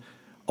problem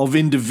of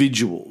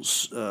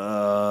individuals.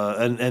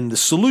 And the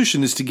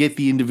solution is to get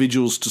the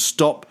individuals to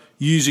stop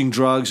using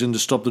drugs and to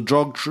stop the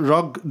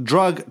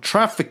drug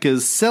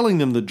traffickers selling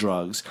them the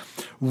drugs.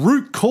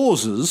 Root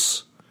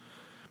causes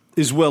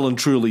is well and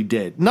truly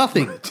dead.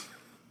 Nothing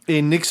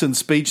in Nixon's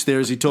speech there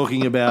is he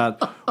talking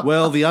about,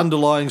 well, the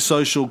underlying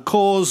social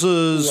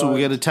causes, we're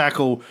going to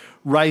tackle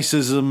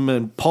racism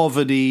and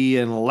poverty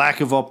and lack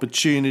of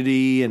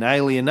opportunity and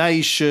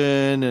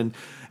alienation and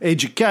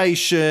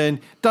education.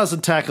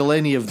 Doesn't tackle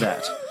any of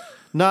that.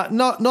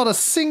 Not a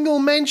single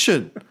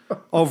mention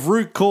of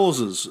root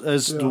causes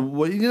as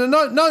to, you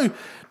know,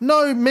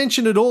 no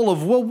mention at all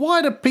of, well,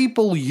 why do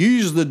people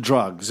use the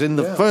drugs in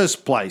the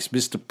first place,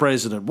 Mr.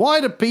 President?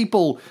 Why do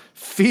people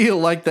feel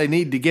like they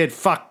need to get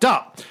fucked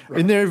up?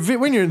 Right.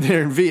 When you're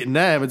there in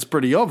Vietnam, it's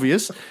pretty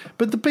obvious,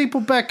 but the people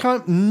back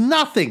home,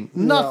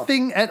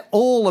 nothing at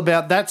all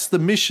about that's the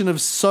mission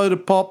of Soda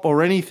Pop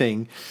or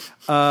anything.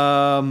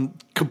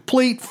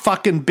 Complete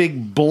fucking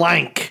big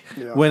blank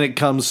when it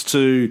comes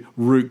to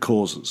root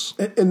causes.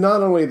 And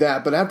not only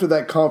that, but after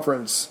that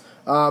conference,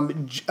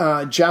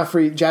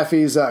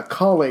 Jaffe's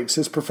colleagues,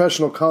 his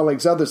professional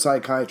colleagues, other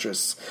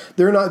psychiatrists,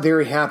 they're not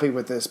very happy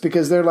with this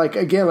because they're like,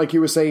 again, like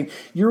you were saying,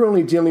 you're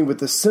only dealing with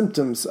the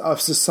symptoms of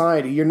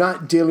society. You're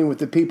not dealing with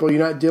the people.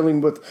 You're not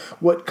dealing with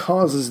what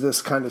causes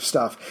this kind of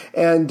stuff.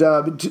 And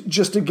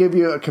just to give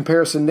you a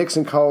comparison,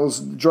 Nixon calls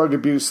drug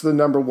abuse the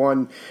number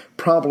one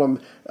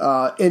problem.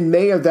 In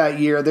May of that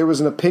year, there was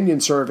an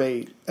opinion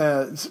survey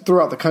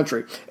throughout the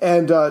country,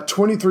 and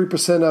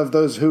 23% of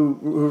those who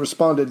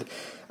responded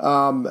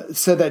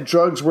said that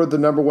drugs were the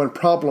number one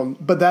problem,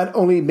 but that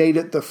only made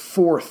it the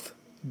fourth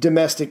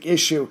domestic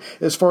issue.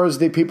 As far as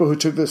the people who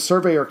took this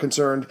survey are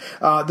concerned,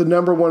 the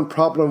number one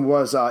problem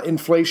was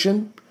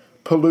inflation,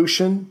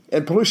 pollution,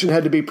 and pollution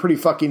had to be pretty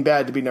fucking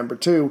bad to be number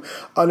two,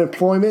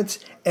 unemployment,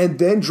 and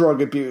then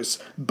drug abuse.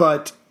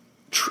 But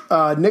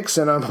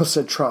Nixon, I almost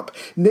said Trump.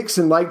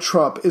 Nixon, like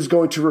Trump, is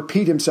going to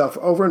repeat himself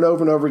over and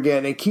over and over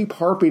again and keep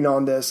harping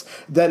on this,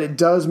 that it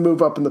does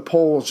move up in the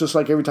polls, just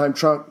like every time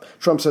Trump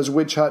says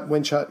witch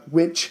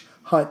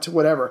hunt,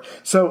 whatever.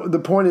 So the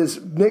point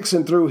is,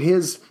 Nixon, through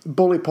his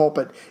bully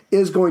pulpit,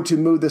 is going to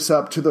move this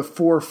up to the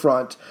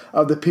forefront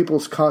of the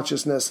people's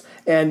consciousness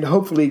and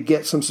hopefully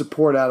get some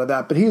support out of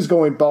that. But he's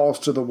going balls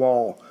to the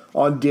wall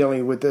on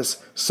dealing with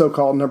this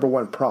so-called number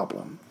one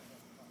problem.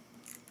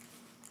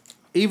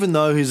 Even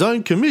though his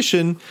own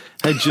commission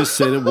had just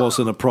said it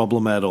wasn't a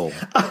problem at all.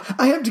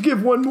 I have to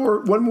give one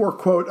more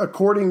quote.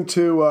 According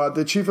to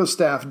the Chief of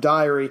Staff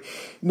diary,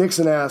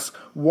 Nixon asks,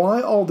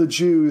 why all the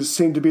Jews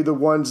seem to be the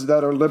ones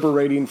that are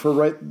liberating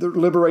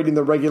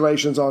the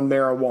regulations on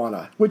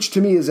marijuana, which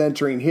to me is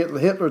entering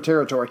Hitler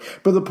territory.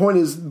 But the point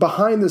is,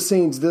 behind the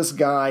scenes, this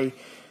guy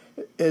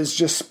is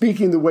just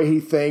speaking the way he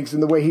thinks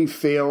and the way he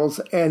feels,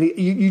 and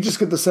you just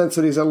get the sense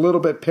that he's a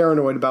little bit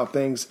paranoid about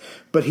things.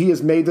 But he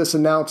has made this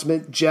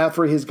announcement.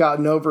 Jaffe has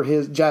gotten over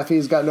his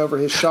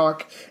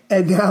shock,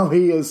 and now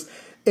he's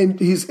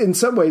in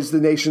some ways the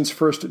nation's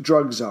first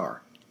drug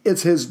czar.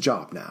 It's his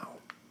job now.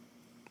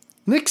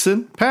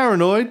 Nixon,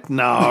 paranoid?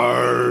 No,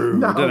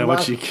 I don't know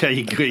what you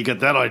got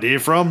that idea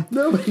from.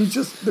 No, but he's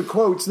just the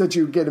quotes that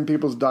you get in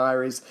people's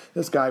diaries.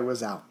 This guy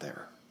was out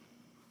there.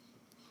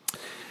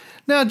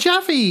 Now,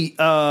 Jaffe,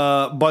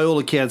 by all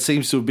accounts,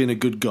 seems to have been a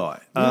good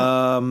guy.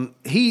 Yeah.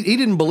 He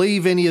didn't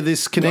believe any of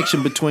this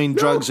connection between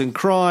drugs and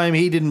crime.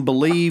 He didn't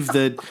believe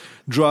that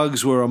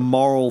drugs were a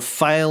moral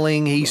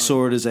failing. He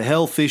saw it as a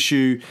health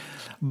issue.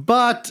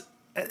 But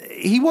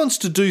he wants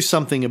to do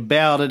something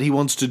about it. He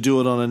wants to do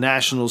it on a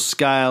national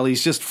scale.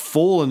 He's just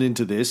fallen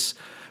into this.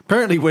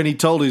 Apparently, when he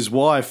told his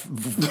wife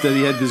that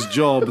he had this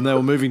job and they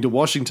were moving to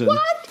Washington,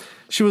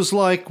 she was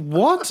like,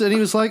 what? And he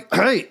was like,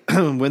 hey,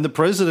 when the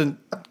president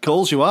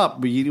calls you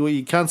up,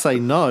 you can't say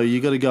no.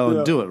 You got to go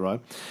and do it, right?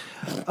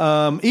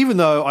 Even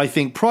though I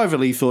think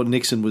privately he thought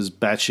Nixon was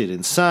batshit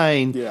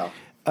insane. Yeah.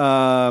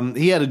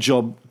 He had a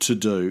job to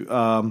do.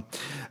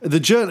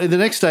 The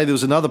next day there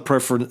was another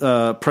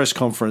press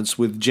conference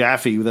with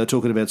Jaffe where they were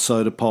talking about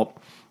Soda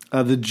Pop.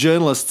 The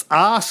journalists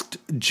asked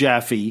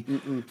Jaffe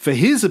for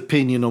his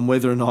opinion on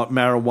whether or not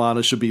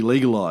marijuana should be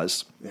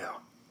legalized. Yeah.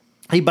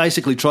 He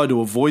basically tried to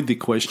avoid the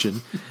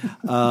question.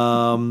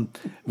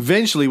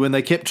 Eventually, when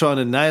they kept trying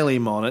to nail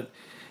him on it,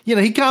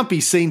 he can't be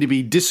seen to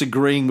be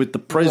disagreeing with the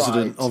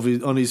president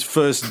on his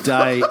first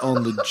day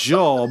on the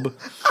job.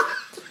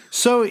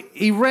 So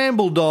he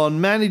rambled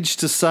on, managed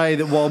to say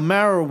that while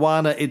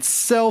marijuana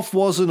itself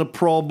wasn't a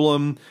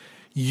problem,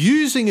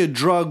 using a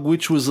drug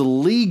which was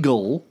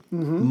illegal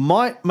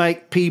might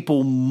make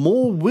people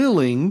more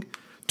willing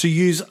to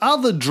use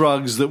other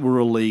drugs that were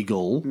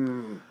illegal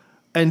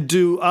and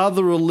do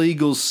other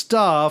illegal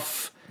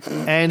stuff.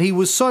 And he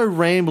was so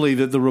rambly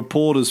that the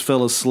reporters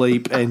fell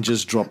asleep and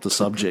just dropped the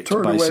subject,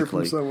 Turned basically. away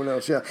from someone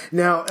else, yeah.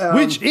 Now,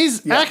 which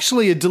is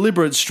actually a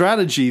deliberate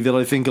strategy that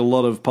I think a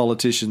lot of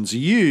politicians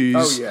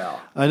use. Oh, yeah.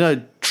 I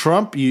know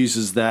Trump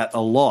uses that a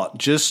lot.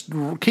 Just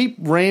keep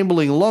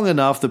rambling long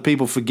enough that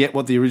people forget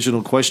what the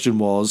original question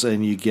was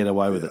and you get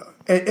away with it.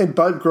 And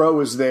Bud Groh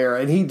was there,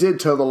 and he did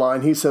toe the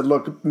line. He said,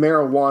 look,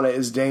 marijuana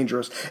is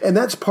dangerous. And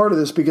that's part of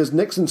this because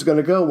Nixon's going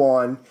to go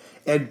on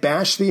and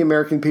bash the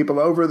American people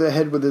over the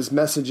head with his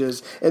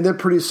messages, and then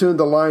pretty soon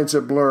the lines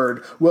are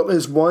blurred. Well,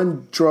 is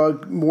one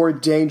drug more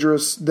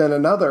dangerous than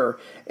another?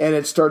 And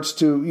it starts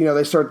to,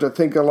 they start to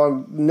think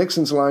along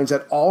Nixon's lines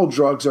that all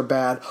drugs are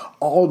bad,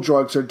 all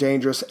drugs are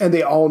dangerous, and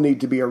they all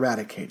need to be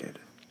eradicated.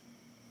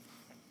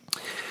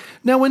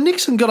 Now, when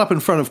Nixon got up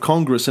in front of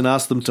Congress and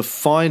asked them to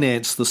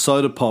finance the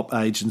soda pop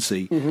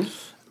agency,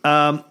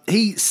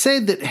 he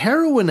said that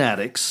heroin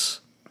addicts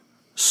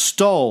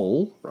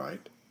stole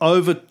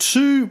over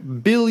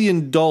 $2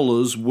 billion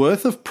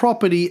worth of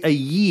property a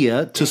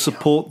year to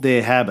support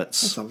their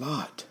habits. That's a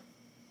lot.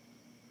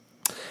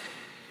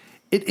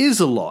 It is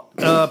a lot,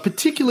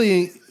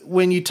 particularly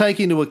when you take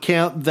into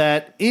account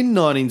that in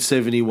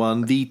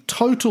 1971, the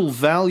total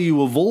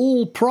value of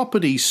all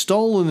property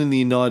stolen in the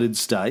United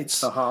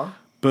States,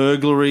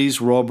 burglaries,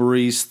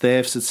 robberies,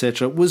 thefts,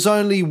 etc., was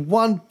only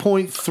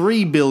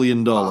 $1.3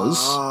 billion.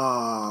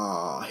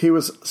 He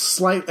was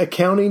slight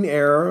accounting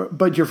error,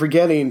 but you're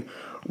forgetting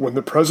when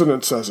the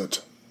president says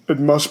it, it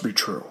must be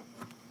true.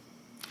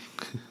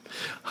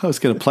 I was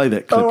going to play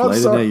that clip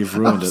later. Now you've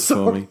ruined it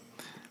for me.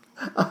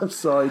 I'm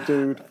sorry,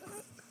 dude.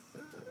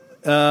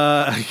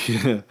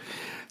 Yeah.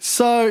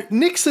 So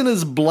Nixon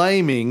is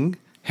blaming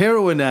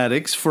heroin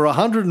addicts for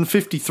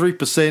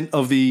 153%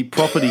 of the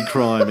property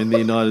crime in the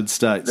United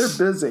States.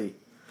 They're busy.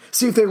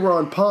 See, if they were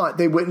on pot,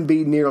 they wouldn't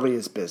be nearly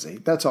as busy.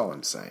 That's all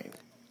I'm saying.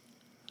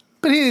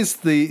 But here's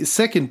the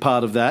second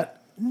part of that.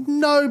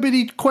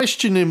 Nobody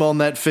questioned him on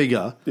that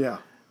figure. Yeah.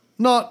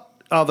 Not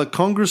other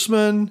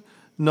congressmen,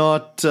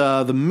 not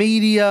the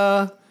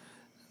media.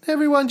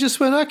 Everyone just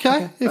went,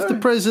 okay, if the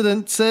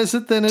president says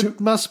it, then it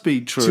must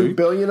be true. $2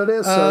 billion it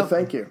is, so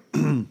thank you.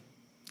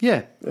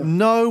 Yeah.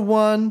 No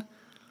one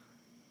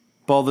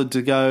bothered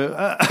to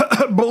go,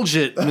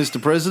 bullshit, Mr.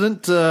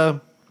 President.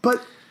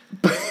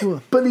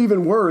 But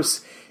even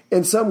worse,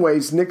 in some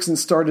ways, Nixon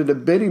started a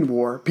bidding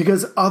war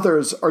because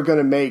others are going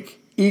to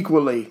make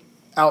equally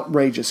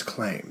outrageous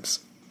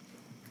claims.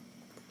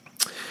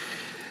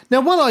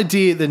 Now, one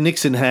idea that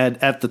Nixon had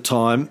at the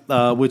time,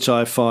 which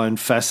I find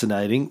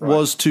fascinating,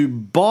 was to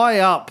buy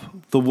up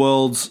the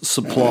world's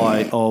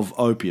supply of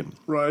opium.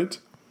 Right.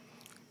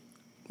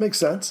 Makes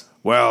sense.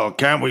 Well,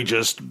 can't we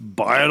just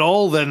buy it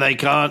all? Then they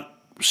can't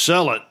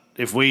sell it.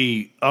 If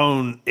we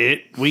own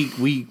it,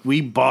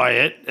 we buy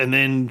it, and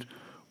then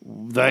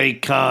they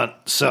can't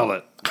sell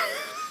it.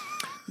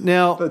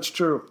 Now, that's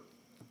true.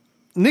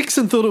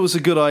 Nixon thought it was a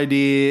good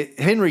idea.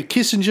 Henry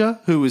Kissinger,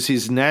 who was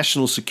his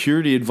national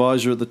security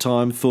advisor at the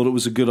time, thought it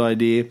was a good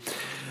idea.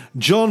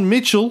 John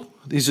Mitchell,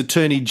 his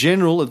attorney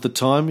general at the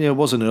time, it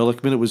wasn't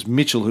Ehrlichman, it was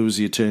Mitchell who was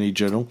the attorney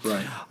general.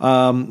 Right.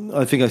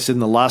 I think I said in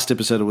the last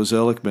episode it was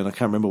Ehrlichman. I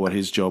can't remember what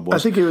his job was.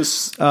 I think he was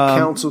special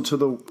counsel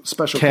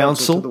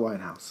to the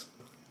White House.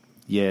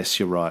 Yes,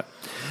 you're right.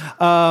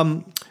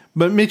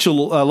 But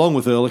Mitchell, along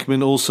with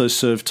Ehrlichman, also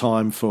served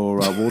time for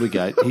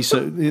Watergate.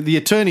 The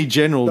Attorney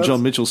General,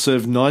 John Mitchell,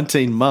 served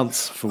 19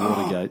 months for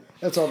Watergate.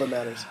 That's all that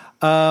matters.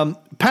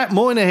 Pat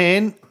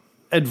Moynihan,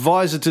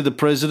 advisor to the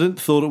president,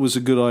 thought it was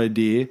a good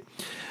idea.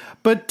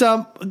 But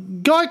a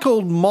guy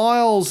called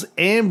Miles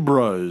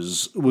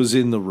Ambrose was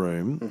in the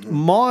room. Mm-hmm.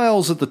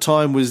 Miles at the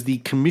time was the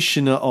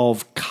Commissioner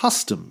of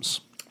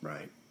Customs.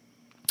 Right.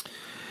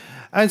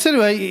 And so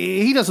anyway,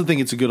 he doesn't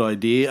think it's a good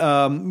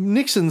idea.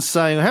 Nixon's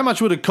saying, how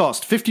much would it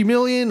cost? 50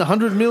 million?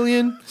 100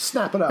 million?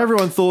 Snap it up.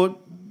 Everyone thought,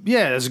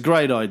 yeah, that's a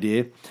great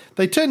idea.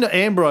 They turned to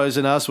Ambrose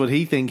and asked what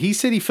he think. He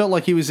said he felt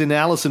like he was in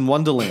Alice in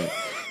Wonderland.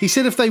 He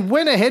said if they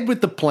went ahead with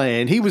the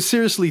plan, he was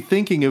seriously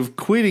thinking of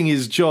quitting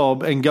his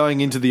job and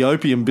going into the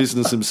opium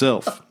business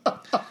himself.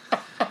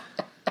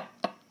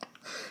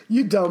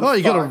 You dumb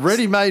you got a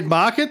ready-made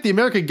market? The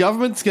American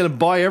government's going to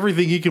buy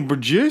everything you can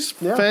produce?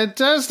 Yeah.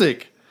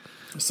 Fantastic.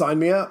 Sign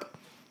me up.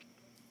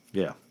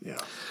 Yeah. Yeah.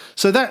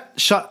 So that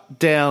shut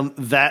down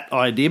that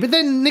idea. But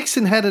then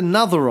Nixon had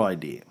another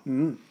idea.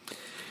 Mm.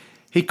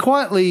 He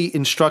quietly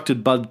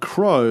instructed Bud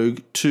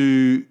Krogh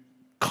to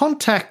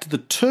contact the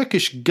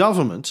Turkish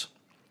government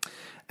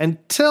and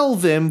tell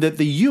them that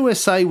the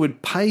USA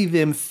would pay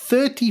them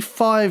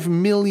 $35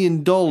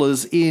 million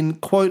in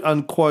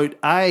quote-unquote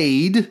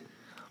aid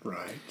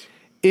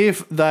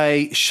if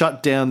they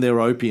shut down their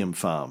opium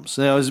farms.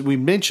 Now, as we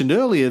mentioned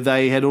earlier,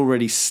 they had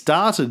already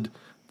started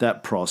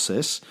that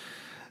process.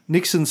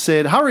 Nixon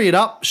said, hurry it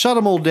up, shut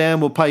them all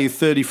down, we'll pay you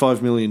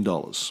 $35 million.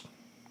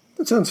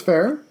 That sounds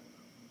fair.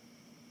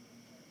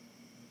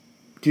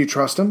 Do you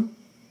trust him?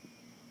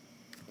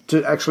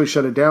 to actually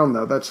shut it down,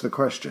 though? That's the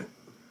question.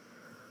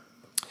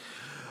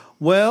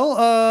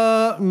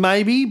 Well,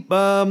 maybe.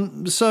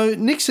 So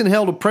Nixon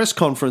held a press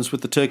conference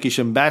with the Turkish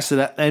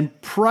ambassador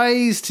and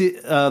praised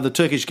the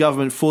Turkish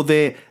government for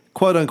their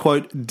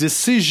quote-unquote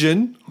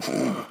decision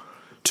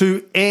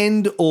to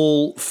end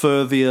all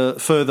further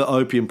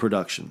opium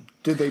production.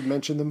 Did they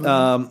mention the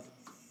money?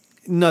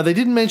 No, they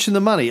didn't mention the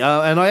money.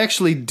 And I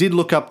actually did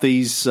look up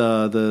these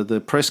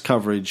the press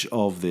coverage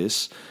of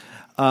this.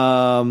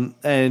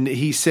 And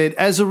he said,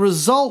 as a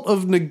result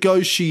of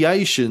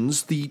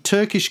negotiations, the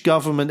Turkish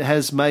government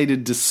has made a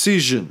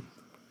decision.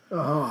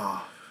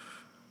 Oh.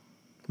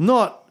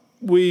 Not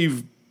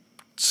we've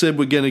said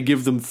we're going to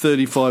give them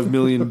 $35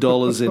 million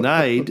in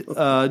aid,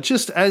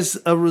 just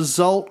as a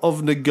result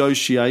of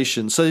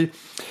negotiations. So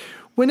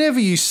whenever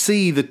you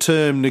see the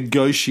term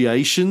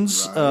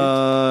negotiations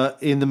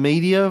in the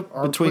media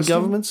between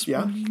governments,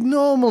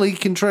 normally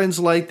can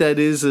translate that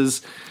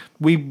as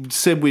we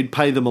said we'd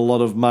pay them a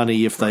lot of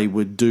money if they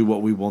would do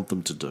what we want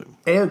them to do.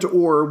 And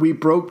or we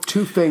broke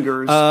 2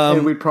 fingers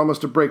and we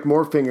promised to break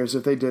more fingers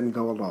if they didn't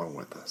go along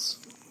with us.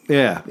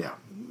 Yeah. Yeah.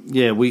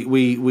 Yeah,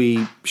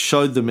 we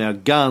showed them our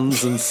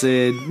guns and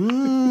said,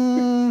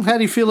 how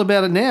do you feel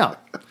about it now?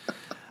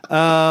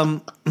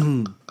 But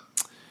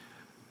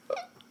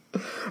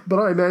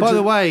I imagine... By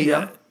the way,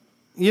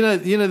 you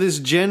know this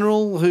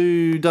general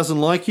who doesn't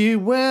like you?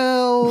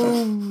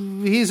 Well,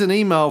 here's an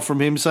email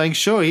from him saying,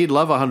 sure, he'd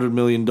love $100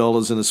 million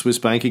in a Swiss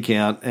bank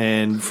account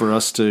and for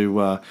us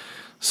to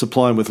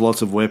supply him with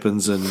lots of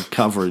weapons and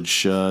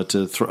coverage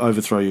to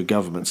overthrow your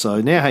government.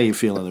 So now how are you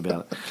feeling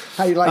about it?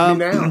 How you like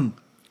me now?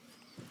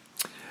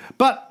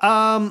 But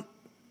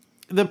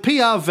the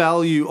PR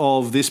value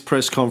of this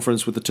press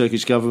conference with the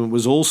Turkish government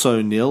was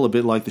also nil, a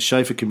bit like the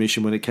Schaefer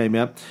Commission when it came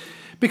out,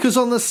 because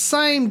on the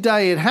same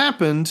day it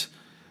happened,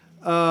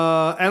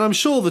 and I'm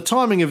sure the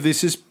timing of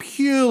this is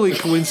purely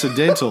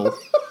coincidental,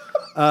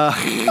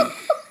 the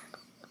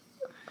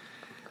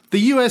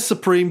US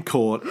Supreme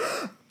Court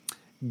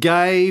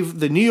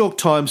gave the New York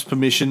Times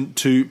permission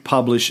to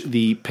publish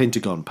the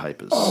Pentagon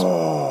Papers.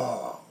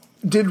 Oh.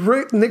 Did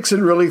Rick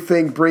Nixon really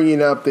think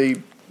bringing up the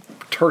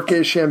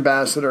Turkish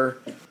ambassador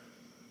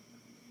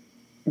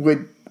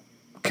would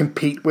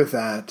compete with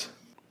that?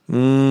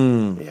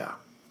 Yeah.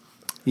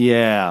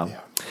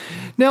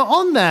 Now,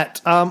 on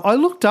that, I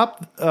looked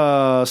up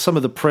some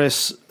of the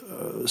press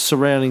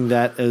surrounding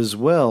that as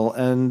well,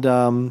 and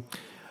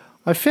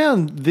I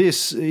found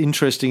this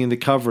interesting in the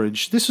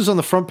coverage. This was on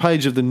the front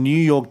page of the New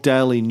York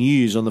Daily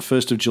News on the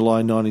 1st of July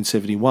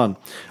 1971,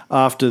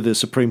 after the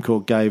Supreme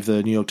Court gave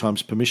the New York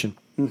Times permission.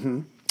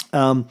 Mm-hmm.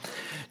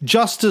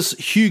 Justice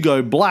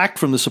Hugo Black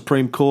from the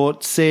Supreme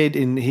Court said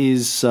in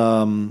his,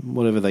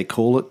 whatever they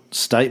call it,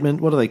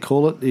 statement, what do they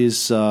call it,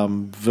 his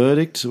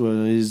verdict,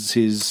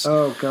 his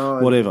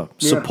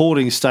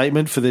supporting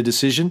statement for their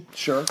decision.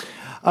 Sure.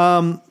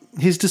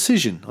 His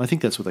decision, I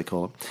think that's what they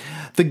call it.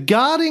 The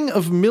guarding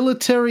of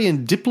military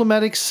and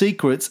diplomatic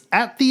secrets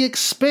at the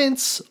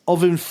expense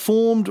of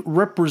informed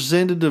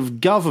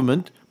representative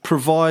government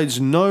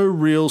provides no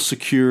real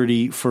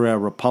security for our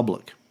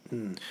republic.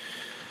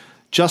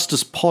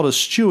 Justice Potter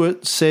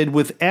Stewart said,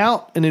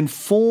 without an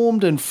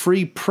informed and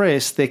free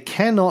press, there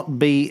cannot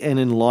be an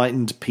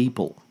enlightened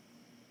people.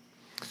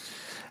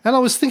 And I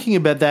was thinking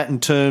about that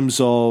in terms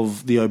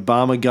of the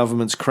Obama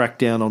government's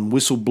crackdown on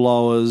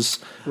whistleblowers,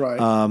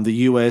 the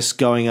US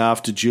going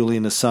after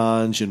Julian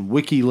Assange and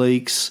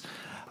WikiLeaks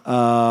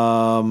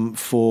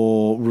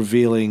for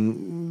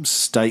revealing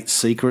state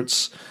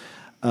secrets.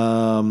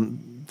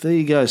 There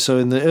you go. So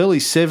in the early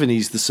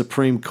 70s, the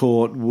Supreme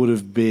Court would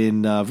have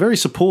been very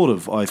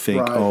supportive, I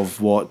think, of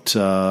what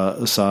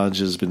Assange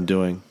has been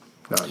doing.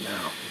 Not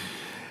now.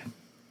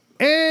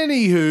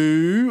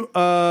 Anywho,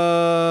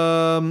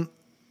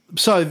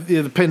 so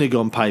the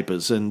Pentagon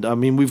Papers, and I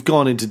mean, we've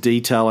gone into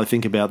detail, I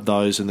think, about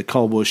those in the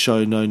Cold War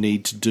show. No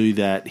need to do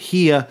that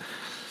here.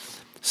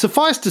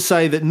 Suffice to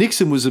say that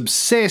Nixon was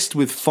obsessed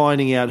with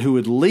finding out who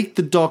had leaked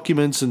the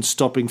documents and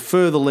stopping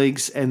further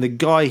leaks, and the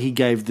guy he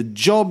gave the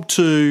job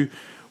to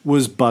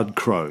was Bud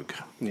Krogh.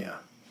 Yeah.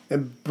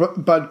 And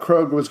Bud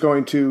Krogh was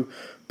going to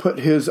put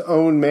his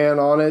own man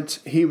on it.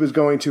 He was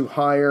going to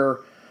hire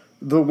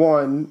the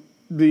one,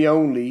 the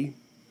only,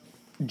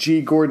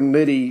 G. Gordon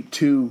Liddy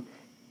to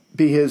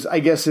be his, I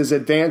guess, his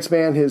advance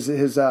man,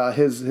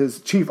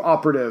 his chief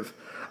operative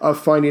of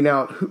finding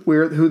out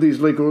who these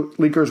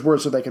leakers were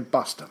so they could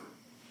bust them.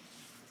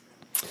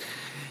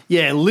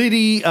 Yeah,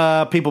 Liddy,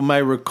 people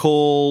may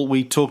recall,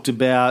 we talked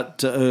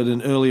about in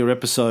an earlier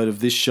episode of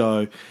this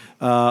show,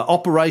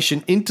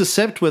 Operation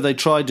Intercept, where they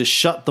tried to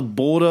shut the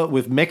border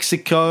with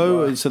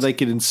Mexico so they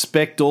could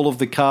inspect all of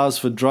the cars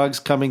for drugs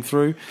coming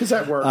through. Does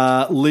that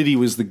work? Liddy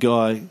was the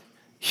guy.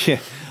 Yeah,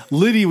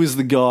 Liddy was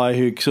the guy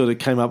who sort of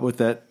came up with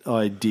that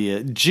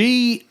idea.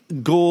 G.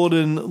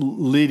 Gordon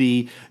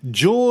Liddy,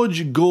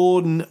 George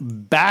Gordon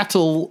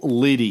Battle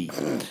Liddy,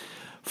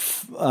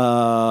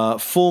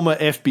 former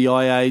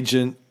FBI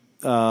agent.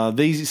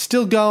 He's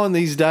still going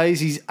these days.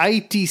 He's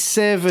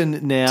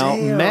 87 now.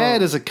 Damn.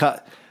 Mad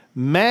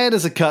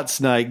as a cut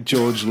snake,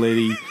 George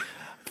Liddy.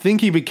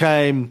 think he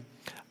became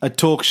a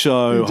talk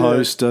show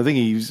host. I think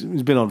he's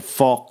been on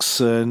Fox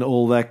and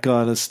all that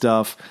kind of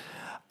stuff.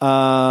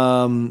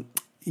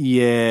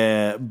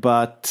 Yeah,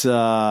 but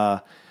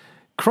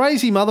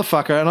crazy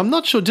motherfucker. And I'm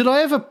not sure, did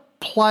I ever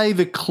play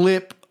the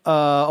clip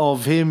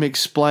of him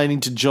explaining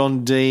to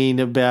John Dean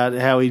about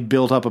how he'd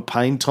built up a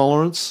pain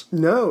tolerance?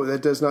 No,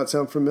 that does not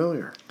sound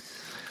familiar.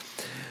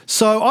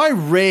 So I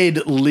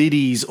read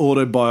Liddy's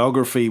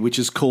autobiography, which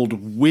is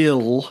called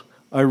Will.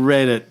 I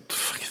read it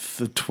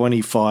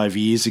 25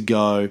 years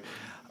ago.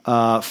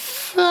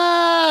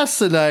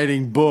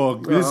 Fascinating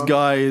book. This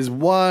guy is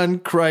one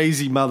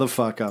crazy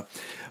motherfucker.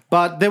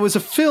 But there was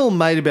a film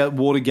made about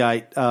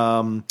Watergate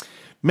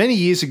many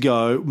years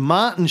ago.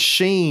 Martin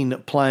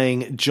Sheen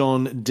playing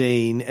John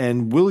Dean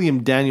and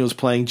William Daniels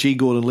playing G.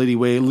 Gordon Liddy,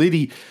 where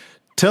Liddy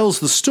tells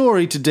the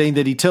story to Dean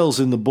that he tells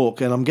in the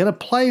book. And I'm going to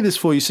play this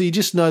for you so you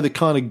just know the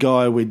kind of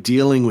guy we're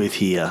dealing with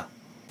here.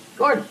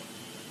 Gordon,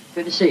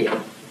 good to see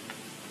you.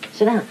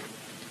 Sit down.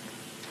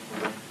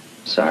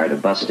 Sorry to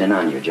bust in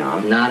on you,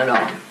 John. Not at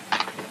all.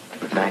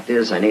 The fact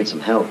is, I need some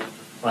help.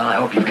 Well, I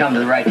hope you've come to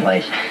the right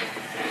place.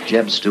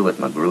 Jeb Stewart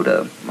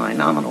Magruder, my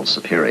nominal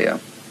superior,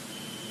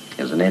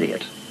 is an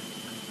idiot.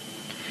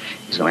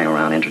 He's going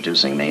around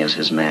introducing me as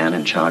his man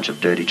in charge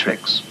of dirty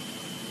tricks.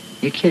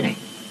 You're kidding.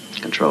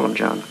 Control him,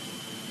 John.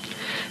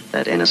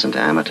 That innocent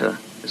amateur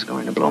is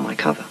going to blow my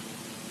cover.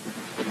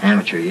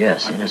 Amateur,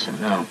 yes.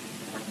 Innocent, no.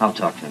 I'll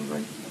talk to him,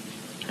 Gordon.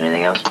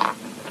 Anything else?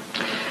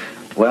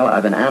 Well,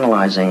 I've been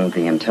analyzing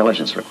the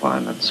intelligence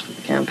requirements for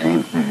the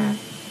campaign.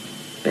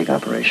 Mm-hmm. Big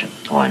operation.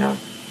 Oh, I know.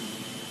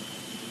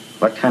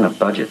 What kind of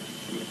budget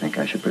do you think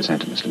I should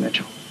present to Mr.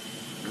 Mitchell?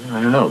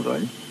 I don't know,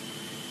 Gordon.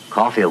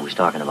 Caulfield was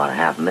talking about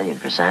 $500,000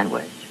 for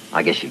Sandwich.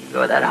 I guess you could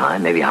go that high,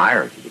 maybe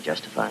higher if you could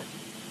justify it.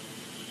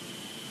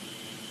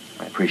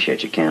 I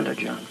appreciate your candor,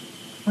 John.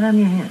 What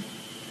happened to your hand?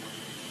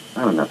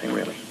 Oh, nothing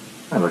really.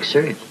 I look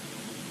serious.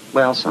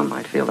 Well, some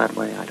might feel that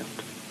way. I don't.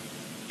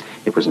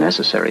 It was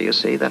necessary, you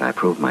see, that I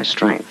prove my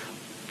strength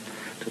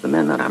to the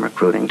men that I'm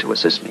recruiting to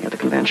assist me at the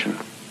convention.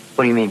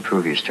 What do you mean,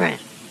 prove your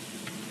strength?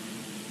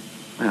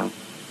 Well,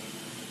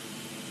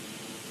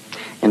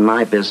 in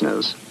my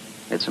business,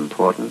 it's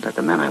important that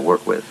the men I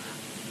work with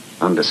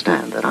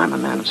understand that I'm a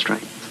man of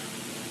strength.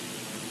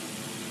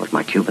 What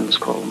my Cubans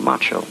call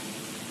macho.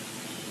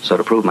 So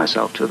to prove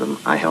myself to them,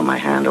 I held my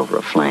hand over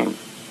a flame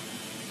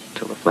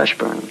till the flesh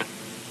burned.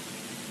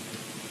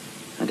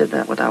 I did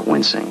that without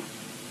wincing.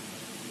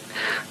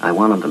 I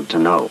wanted them to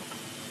know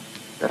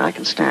that I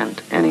can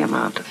stand any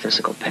amount of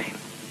physical pain.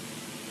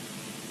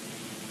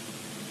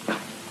 Well,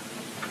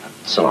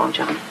 so long,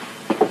 John.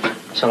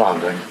 So long,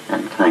 Gordon.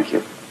 And thank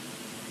you.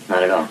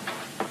 Not at all.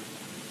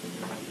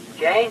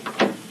 Jane?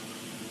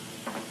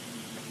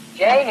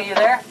 Jane, are you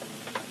there?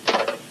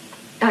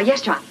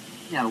 Yes, John.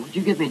 Yeah, would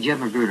you get me Jeb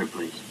Magruder,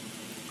 please?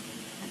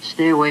 And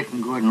stay away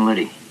from Gordon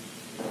Liddy.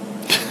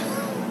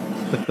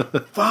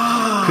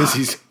 Because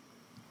he's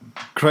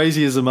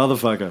crazy as a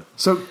motherfucker.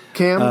 So,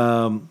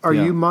 Cam, are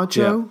you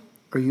macho? Yeah.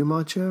 Are you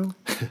macho?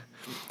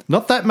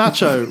 Not that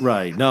macho,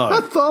 Ray, no.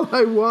 I thought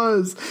I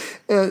was.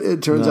 And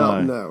it turns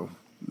out, no,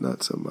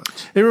 not so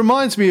much. It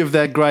reminds me of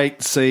that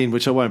great scene,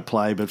 which I won't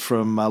play, but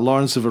from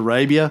Lawrence of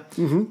Arabia,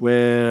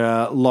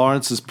 where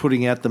Lawrence is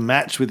putting out the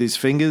match with his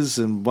fingers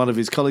and one of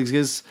his colleagues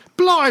goes,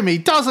 "Blimey,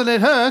 doesn't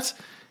it hurt?"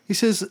 He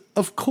says,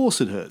 "Of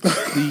course it hurts.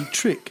 The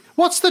trick."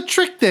 What's the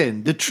trick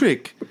then? The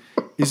trick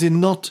is in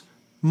not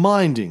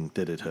minding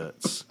that it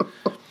hurts.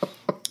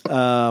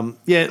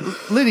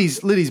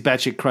 Liddy's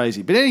batshit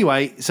crazy. But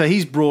anyway, so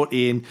he's brought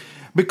in.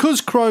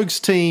 Because Krog's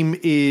team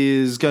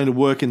is going to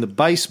work in the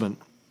basement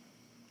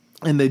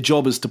and their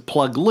job is to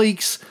plug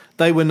leaks,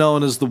 they were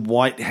known as the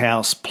White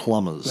House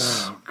Plumbers.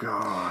 Oh,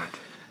 God.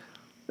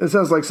 It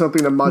sounds like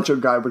something a macho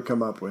guy would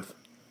come up with.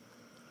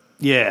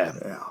 Yeah.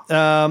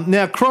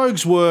 Now,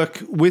 Krog's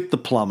work with the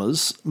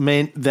Plumbers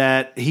meant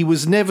that he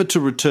was never to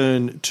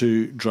return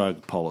to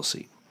drug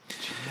policy.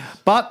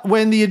 But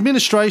when the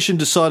administration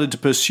decided to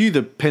pursue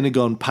the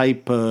Pentagon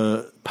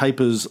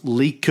papers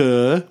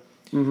leaker,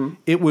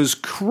 it was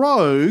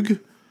Krog,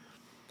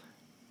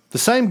 the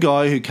same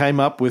guy who came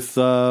up with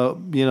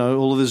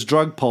all of this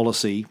drug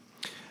policy,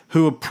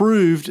 who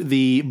approved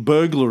the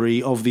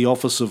burglary of the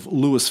office of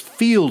Lewis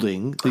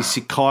Fielding, the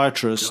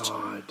psychiatrist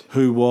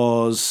who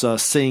was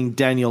seeing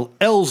Daniel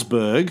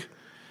Ellsberg.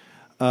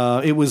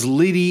 It was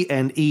Liddy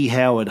and E.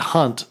 Howard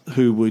Hunt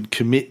who would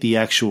commit the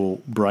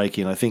actual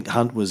break-in. I think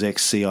Hunt was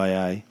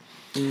ex-CIA.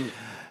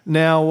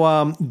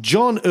 Now,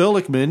 John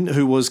Ehrlichman,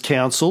 who was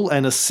counsel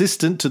and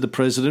assistant to the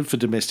president for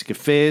domestic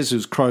affairs,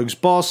 who's Krog's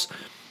boss,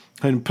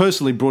 and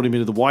personally brought him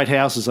into the White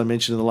House, as I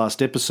mentioned in the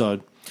last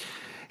episode,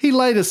 he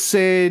later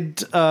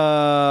said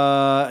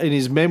in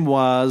his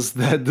memoirs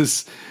that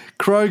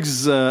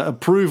Krog's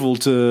approval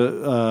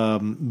to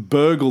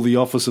burgle the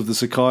office of the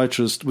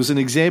psychiatrist was an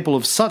example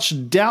of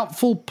such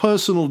doubtful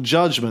personal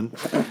judgment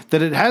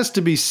that it has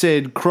to be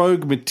said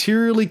Krog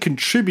materially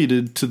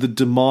contributed to the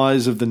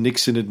demise of the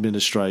Nixon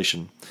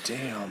administration.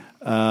 Damn.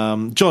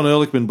 John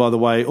Ehrlichman, by the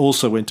way,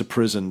 also went to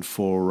prison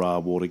for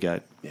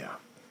Watergate. Yeah.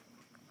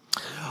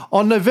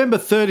 On November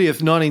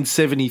 30th,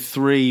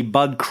 1973,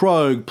 Bud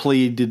Krogh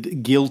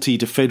pleaded guilty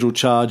to federal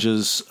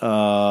charges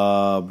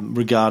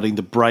regarding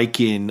the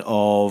break-in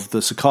of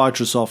the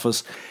psychiatrist's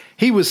office.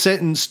 He was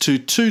sentenced to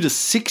 2 to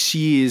 6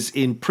 years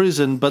in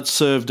prison, but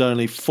served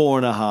only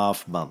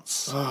 4.5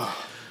 months.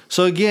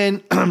 So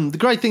again, the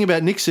great thing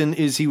about Nixon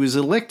is he was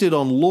elected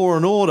on law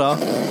and order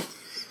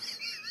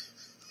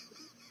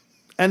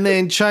and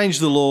then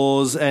changed the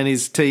laws, and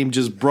his team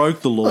just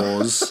broke the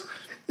laws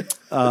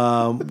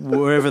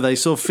wherever they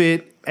saw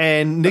fit.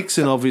 And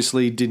Nixon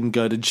obviously didn't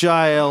go to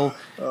jail.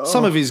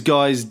 Some of his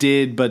guys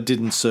did, but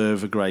didn't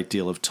serve a great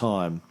deal of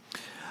time.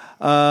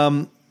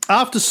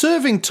 After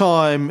serving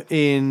time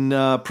in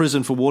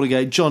prison for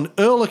Watergate, John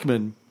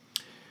Ehrlichman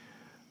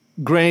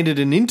granted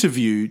an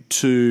interview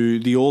to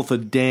the author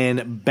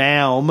Dan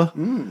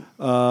Baum,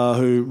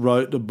 who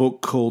wrote a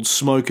book called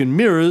Smoke and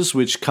Mirrors,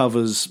 which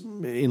covers,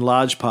 in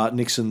large part,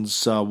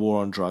 Nixon's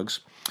war on drugs.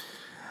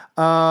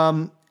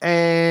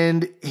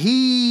 And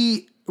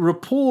he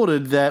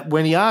reported that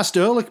when he asked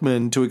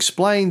Ehrlichman to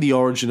explain the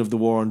origin of the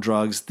war on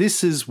drugs,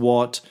 this is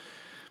what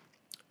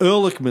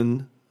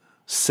Ehrlichman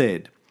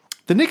said.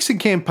 The Nixon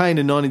campaign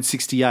in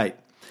 1968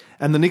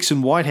 and the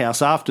Nixon White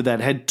House after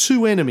that had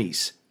two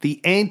enemies, the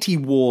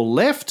anti-war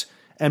left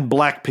and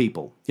black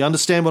people. You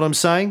understand what I'm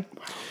saying?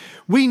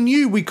 We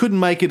knew we couldn't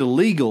make it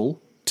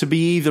illegal to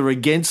be either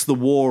against the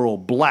war or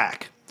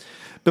black.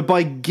 But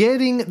by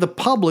getting the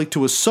public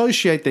to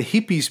associate the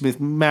hippies with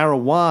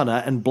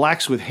marijuana and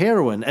blacks with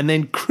heroin and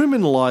then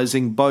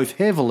criminalizing both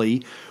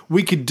heavily,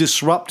 we could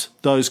disrupt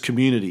those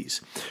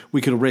communities.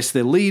 We could arrest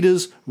their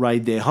leaders,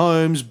 raid their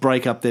homes,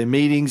 break up their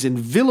meetings, and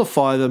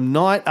vilify them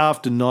night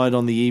after night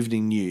on the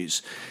evening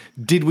news.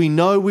 Did we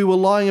know we were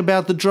lying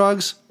about the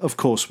drugs? Of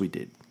course we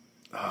did.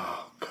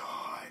 Oh,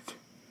 God.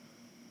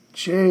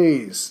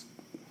 Jeez.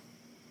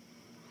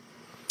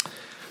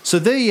 So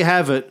there you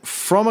have it,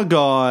 from a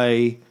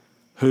guy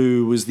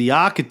who was the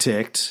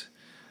architect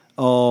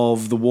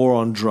of the war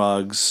on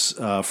drugs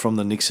from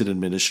the Nixon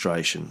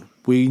administration.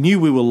 We knew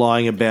we were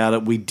lying about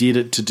it. We did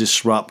it to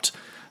disrupt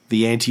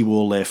the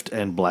anti-war left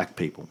and black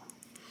people.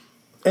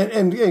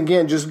 And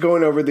again, just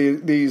going over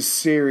these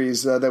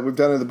series that we've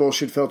done in the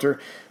Bullshit Filter,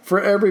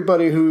 for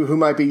everybody who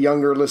might be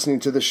younger listening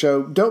to the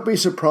show, don't be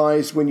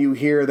surprised when you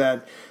hear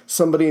that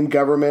somebody in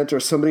government or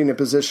somebody in a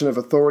position of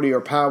authority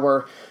or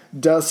power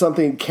does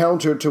something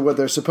counter to what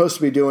they're supposed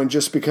to be doing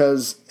just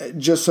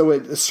so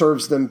it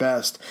serves them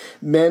best.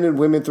 Men and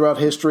women throughout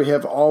history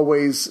have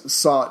always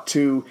sought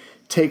to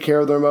take care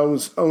of their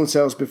own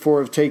selves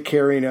before take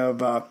caring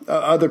of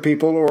other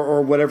people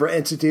or whatever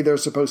entity they're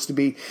supposed to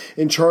be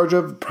in charge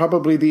of.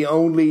 Probably the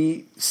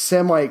only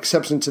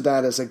semi-exception to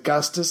that is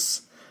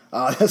Augustus.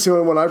 That's the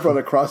only one I've run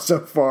across so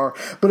far.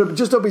 But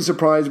just don't be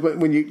surprised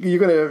when you're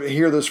going to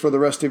hear this for the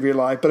rest of your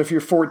life. But if you're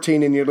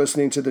 14 and you're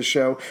listening to the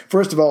show,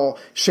 first of all,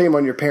 shame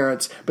on your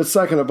parents. But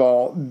second of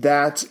all,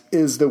 that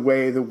is the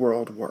way the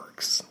world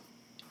works.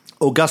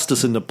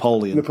 Augustus and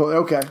Napoleon.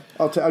 Okay,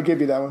 I'll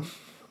give you that one.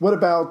 What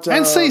about...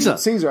 and Caesar.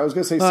 Caesar, I was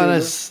going to say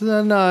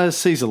Caesar. No,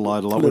 Caesar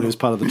lied a lot when he was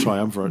part of the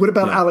triumvirate. What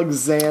about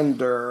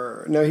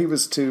Alexander? No, he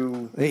was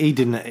too... He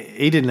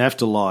didn't have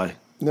to lie.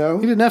 No?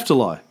 He didn't have to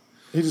lie.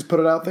 He just put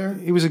it out there?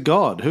 He was a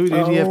god. Who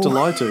did he have to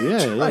lie to?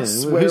 Yeah.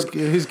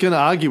 Who's going to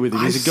argue with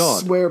him? He's a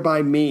god. I swear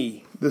by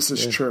me, this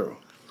is true.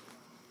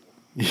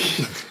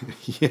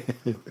 Yeah.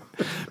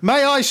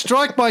 May I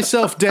strike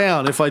myself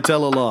down if I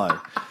tell a lie?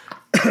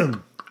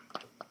 I'm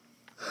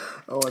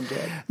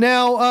dead.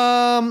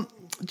 Now,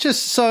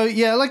 just so,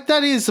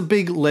 that is a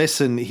big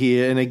lesson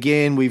here. And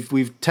again,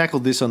 we've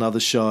tackled this on other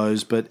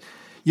shows, but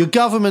your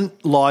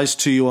government lies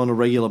to you on a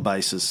regular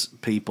basis,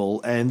 people.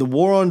 And the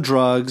war on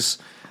drugs,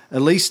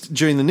 at least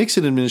during the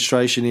Nixon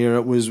administration era,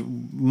 it was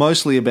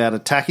mostly about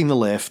attacking the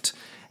left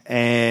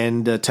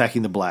and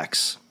attacking the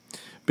blacks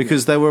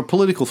because they were a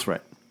political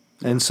threat.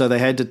 And so they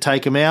had to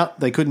take them out.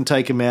 They couldn't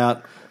take them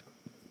out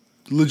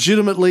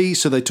legitimately,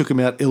 so they took them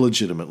out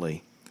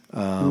illegitimately.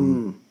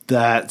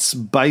 That's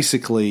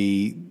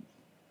basically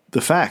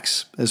the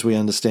facts as we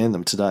understand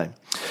them today.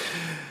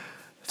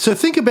 So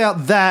think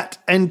about that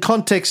in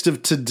context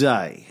of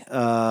today.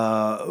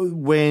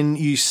 When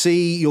you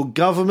see your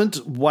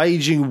government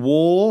waging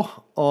war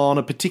on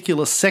a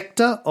particular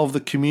sector of the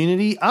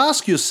community,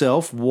 ask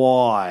yourself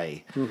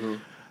why. Mm-hmm.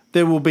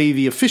 There will be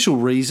the official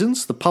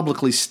reasons, the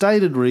publicly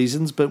stated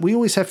reasons, but we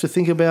always have to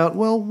think about,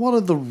 what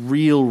are the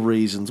real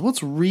reasons?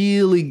 What's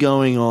really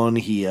going on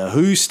here?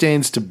 Who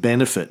stands to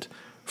benefit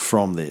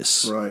from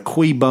this? Right.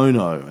 Cui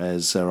bono,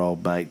 as our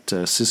old mate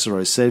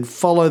Cicero said,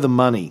 follow the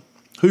money.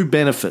 Who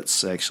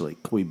benefits, actually?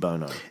 Cui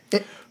bono.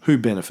 Who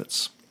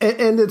benefits?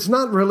 And it's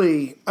not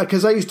really,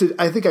 because I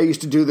think I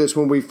used to do this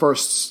when we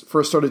first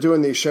started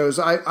doing these shows.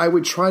 I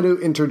would try to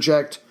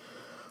interject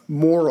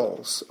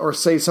morals or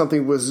say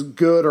something was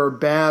good or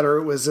bad or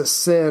it was a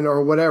sin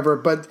or whatever.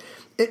 But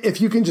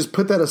if you can just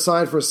put that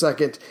aside for a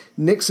second,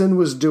 Nixon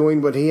was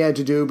doing what he had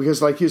to do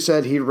because, like you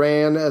said, he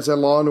ran as a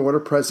law and order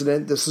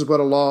president. This is what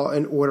a law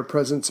and order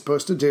president's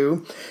supposed to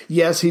do.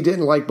 Yes, he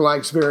didn't like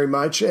blacks very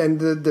much, and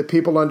the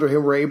people under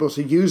him were able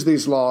to use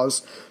these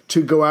laws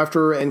to go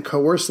after and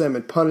coerce them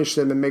and punish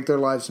them and make their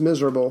lives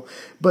miserable.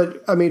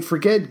 But, I mean,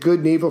 forget good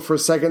and evil for a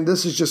second.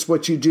 This is just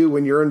what you do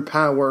when you're in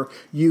power.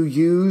 You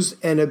use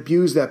and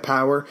abuse that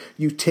power.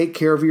 You take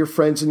care of your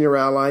friends and your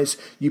allies.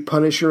 You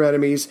punish your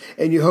enemies.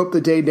 And you hope the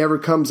day never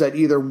comes that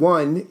either,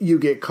 one, you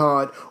get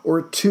caught,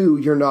 or two,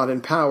 you're not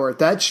in power.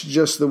 That's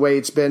just the way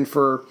it's been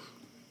for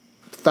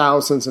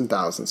thousands and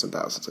thousands and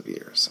thousands of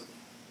years.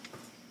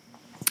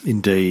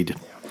 Indeed.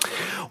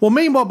 Well,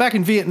 meanwhile, back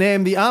in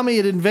Vietnam, the army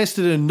had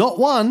invested in not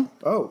one,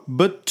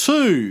 but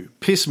 2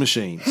 piss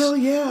machines. Hell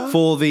yeah.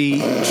 For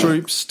the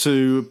troops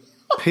to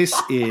piss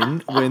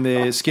in when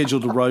they're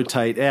scheduled to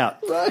rotate out.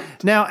 Right.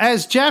 Now,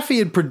 as Jaffe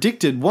had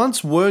predicted,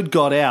 once word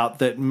got out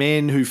that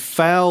men who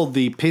failed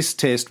the piss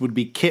test would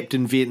be kept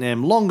in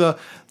Vietnam longer,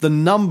 the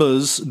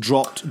numbers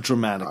dropped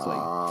dramatically.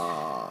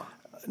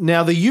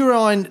 Now, the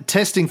urine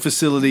testing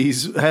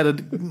facilities had a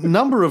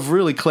number of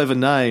really clever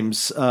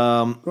names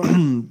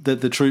that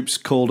the troops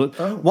called it.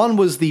 One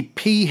was the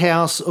Pea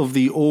House of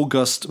the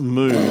August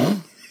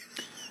Moon,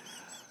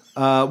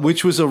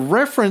 which was a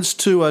reference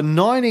to a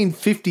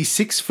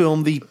 1956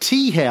 film, The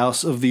Tea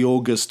House of the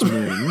August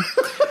Moon,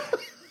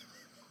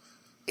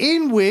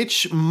 in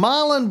which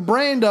Marlon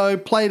Brando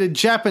played a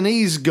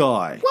Japanese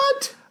guy.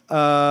 What?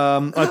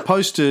 I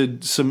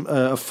posted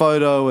a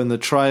photo and the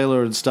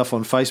trailer and stuff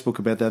on Facebook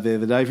about that the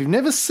other day. If you've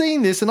never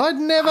seen this, and I'd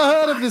never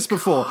heard of this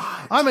before,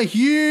 I'm a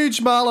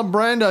huge Marlon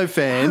Brando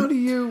fan. How do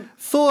you...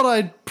 Thought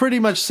I'd pretty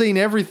much seen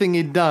everything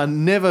he'd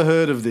done, never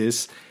heard of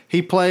this.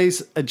 He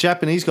plays a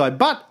Japanese guy,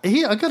 but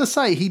I got to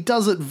say, he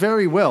does it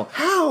very well.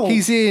 How?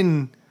 He's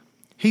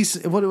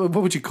what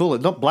would you call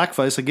it? Not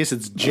blackface, I guess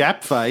it's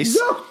Jap face.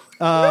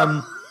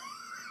 No.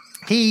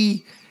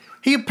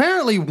 He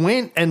apparently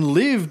went and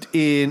lived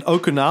in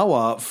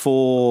Okinawa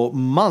for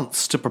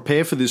months to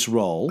prepare for this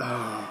role.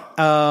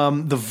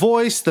 The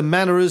voice, the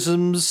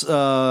mannerisms,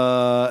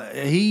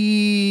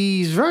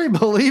 he's very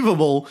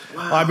believable.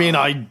 Wow. I'm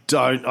not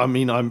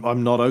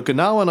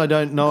Okinawan. I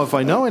don't know if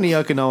I know any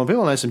Okinawan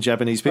people. I know some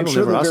Japanese people.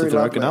 Sure never asked if they're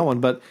lovely.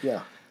 Okinawan, but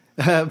yeah.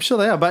 I'm sure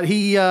they are. But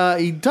he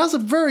does a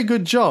very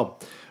good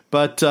job.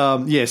 But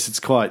yes, it's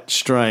quite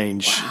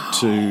strange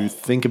to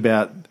think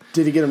about.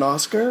 Did he get an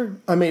Oscar?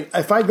 I mean,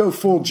 if I go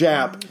full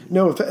Jap,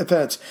 no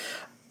offense,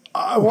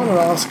 I want an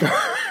Oscar.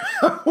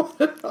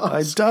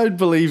 I don't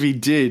believe he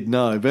did,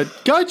 no. But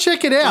go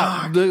check it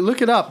out.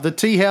 Look it up, the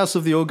Tea House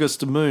of the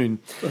August Moon.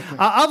 Okay.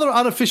 Other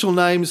unofficial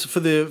names for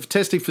the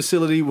testing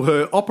facility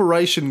were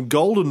Operation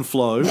Golden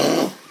Flow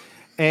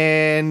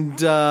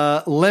and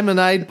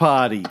Lemonade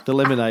Party, the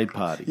Lemonade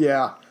Party.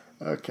 Yeah,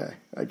 okay,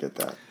 I get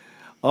that.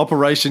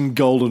 Operation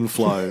Golden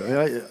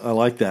Flow. I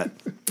like that.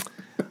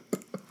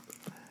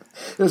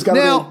 There's got to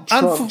be a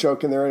Trump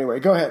joke in there anyway.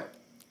 Go ahead.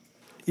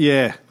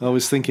 Yeah, I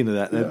was thinking of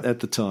that at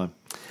the time.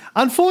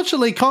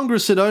 Unfortunately,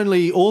 Congress had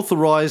only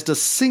authorised a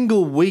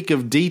single week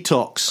of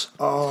detox,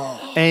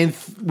 and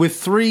with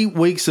 3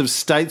 weeks of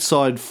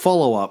stateside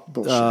follow-up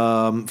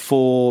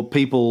for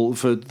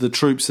the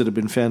troops that have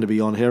been found to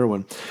be on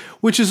heroin,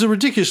 which is a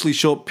ridiculously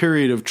short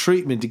period of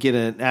treatment to get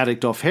an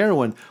addict off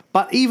heroin.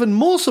 But even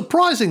more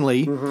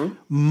surprisingly,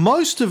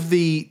 most of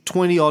the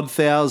 20-odd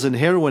thousand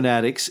heroin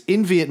addicts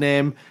in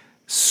Vietnam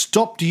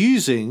stopped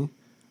using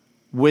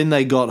when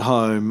they got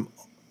home,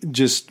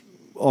 just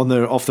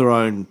off their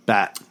own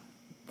bat.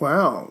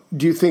 Wow.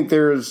 Do you think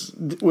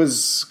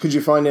could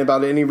you find out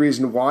about any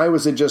reason why?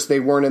 Was it just they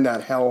weren't in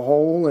that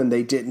hellhole and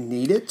they didn't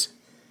need it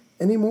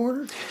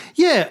anymore?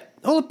 Yeah.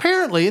 Well,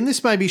 apparently, and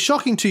this may be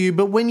shocking to you,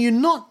 but when you're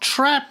not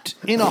trapped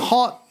in a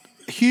hot,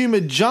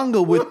 humid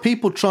jungle with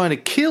people trying to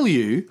kill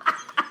you,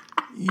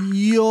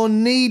 your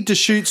need to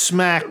shoot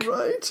smack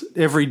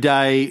every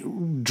day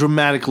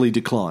dramatically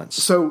declines.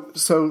 So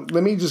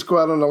let me just go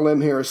out on a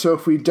limb here. So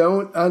if we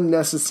don't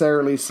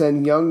unnecessarily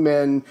send young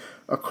men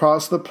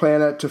across the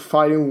planet to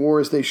fight in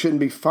wars they shouldn't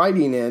be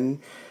fighting in,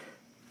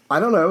 I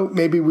don't know,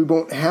 maybe we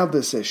won't have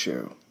this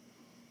issue.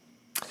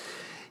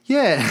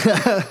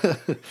 Yeah.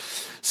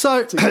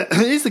 So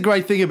here's the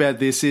great thing about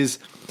this is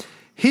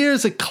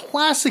here's a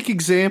classic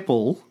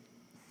example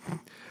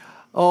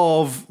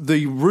of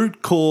the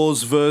root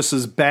cause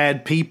versus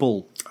bad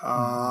people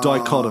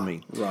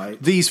dichotomy. Right.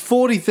 These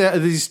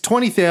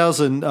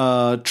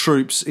 20,000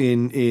 troops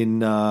in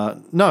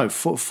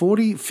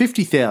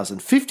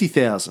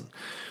 50,000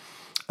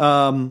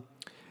 that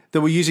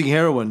were using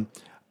heroin.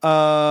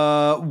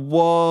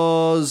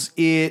 Was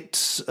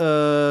it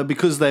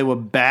because they were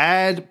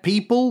bad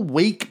people,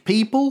 weak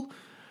people,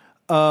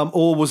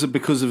 or was it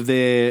because of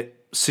their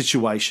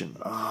situation?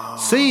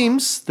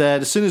 Seems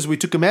that as soon as we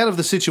took them out of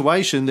the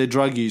situation, their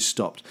drug use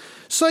stopped.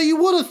 So you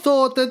would have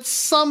thought that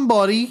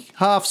somebody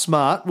half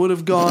smart would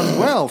have gone,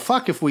 well,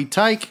 fuck, if we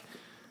take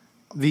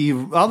the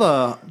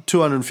other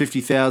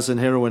 250,000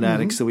 heroin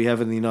addicts that we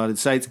have in the United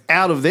States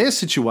out of their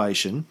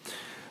situation,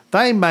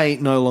 they may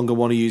no longer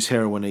want to use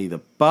heroin either.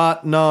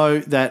 But no,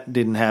 that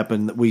didn't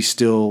happen. We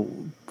still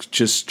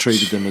just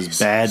treated them as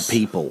bad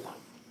people.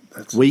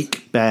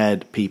 Weak,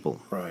 bad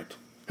people. Right.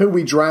 Who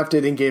we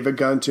drafted and gave a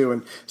gun to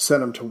and sent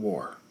them to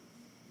war.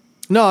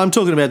 No, I'm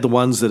talking about the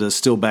ones that are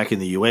still back in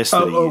the US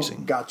that are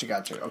using.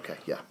 Gotcha. Okay,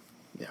 yeah.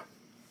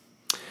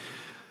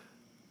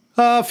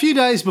 A few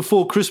days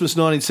before Christmas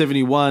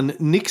 1971,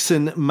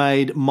 Nixon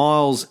made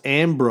Miles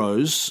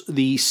Ambrose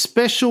the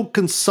special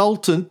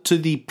consultant to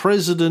the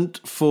president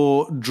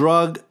for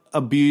drug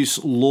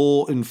abuse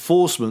law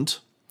enforcement.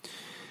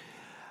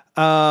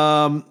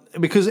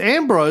 Because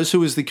Ambrose, who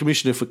was the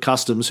commissioner for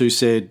customs, who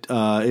said,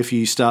 if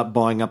you start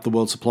buying up the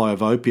world supply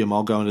of opium,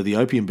 I'll go into the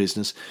opium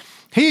business.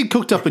 He had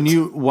cooked up a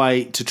new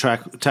way to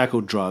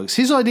tackle drugs.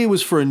 His idea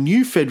was for a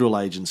new federal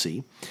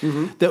agency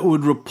that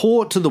would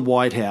report to the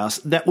White House,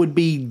 that would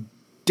be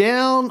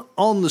down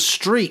on the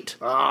street,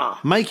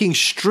 making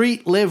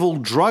street-level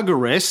drug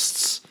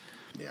arrests.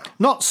 Yeah.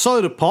 Not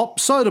soda pop.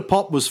 Soda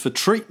pop was for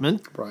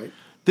treatment. Right.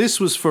 This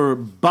was for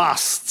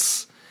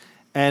busts.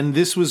 And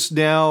this was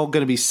now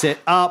going to be set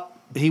up.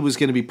 He was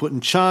going to be put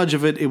in charge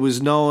of it. It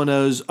was known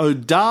as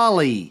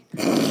ODALI.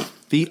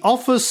 The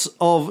Office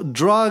of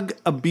Drug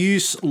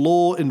Abuse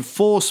Law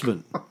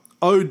Enforcement,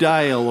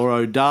 ODALE or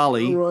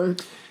ODALI.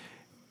 Right.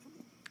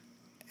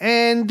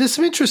 And there's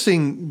some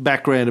interesting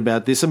background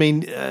about this. I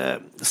mean,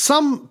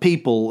 some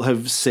people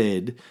have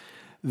said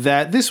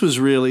that this was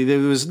really, there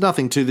was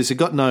nothing to this. It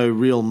got no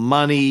real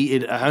money.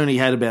 It only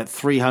had about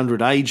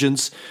 300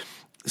 agents.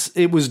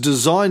 It was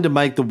designed to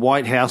make the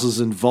White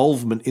House's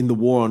involvement in the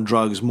war on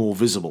drugs more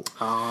visible.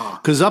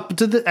 Because up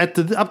to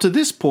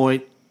this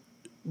point,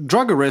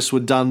 drug arrests were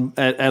done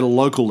at a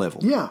local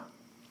level. Yeah.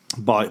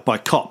 By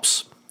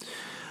cops.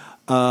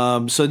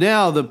 So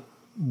now the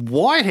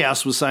White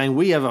House was saying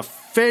we have a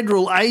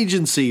federal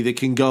agency that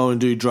can go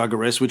and do drug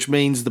arrests, which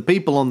means the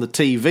people on the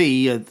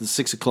TV at the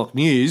 6 o'clock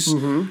news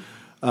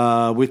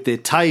with their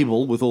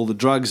table with all the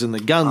drugs and the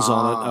guns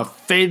on it are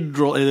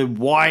federal, the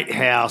White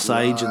House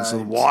agents,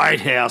 and the White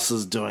House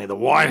is doing it. The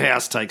White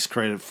House takes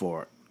credit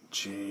for it.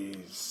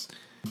 Jeez.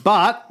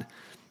 But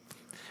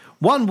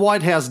one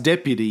White House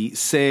deputy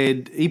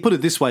said, he put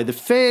it this way, the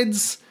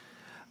feds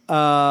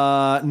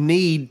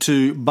need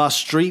to bust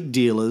street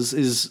dealers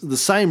is the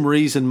same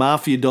reason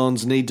mafia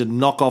dons need to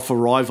knock off a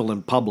rival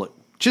in public,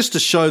 just to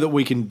show that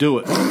we can do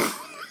it.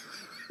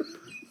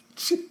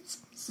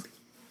 Jesus.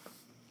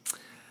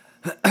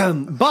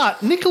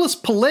 But Nicholas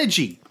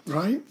Pileggi,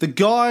 right, the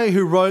guy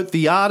who wrote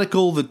the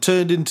article that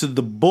turned into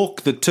the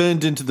book that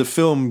turned into the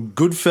film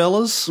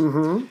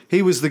Goodfellas,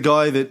 he was the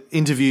guy that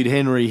interviewed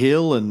Henry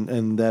Hill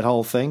and that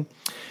whole thing.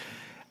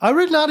 I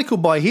read an article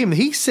by him.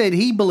 He said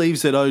he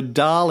believes that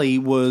ODALI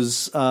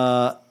was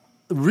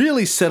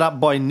really set up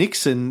by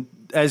Nixon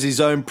as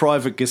his own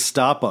private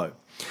Gestapo.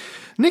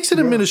 Nixon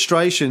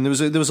administration,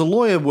 there was a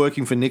lawyer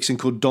working for Nixon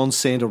called Don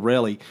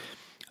Santarelli.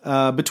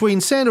 Between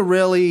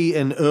Santarelli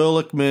and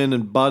Ehrlichman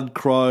and Bud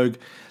Krogh,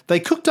 they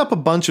cooked up a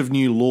bunch of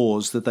new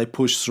laws that they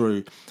pushed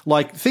through,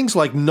 like things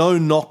like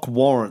no-knock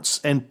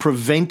warrants and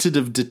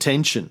preventative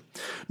detention.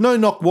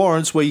 No-knock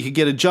warrants, where you could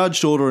get a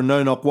judged order, a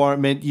no-knock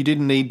warrant meant you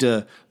didn't need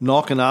to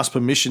knock and ask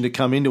permission to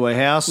come into a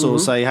house or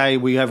say, hey,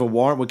 we have a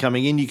warrant, we're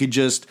coming in. You could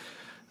just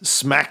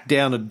smack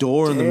down a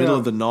door in the middle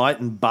of the night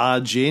and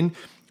barge in,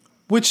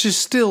 which is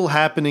still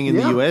happening in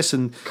the US.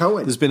 And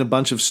there's been a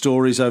bunch of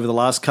stories over the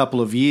last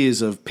couple of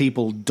years of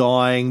people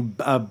dying.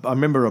 I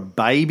remember a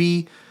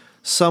baby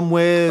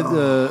somewhere,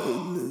 a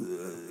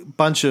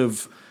bunch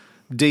of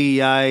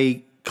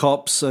DEA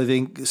cops, I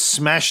think,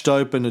 smashed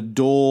open a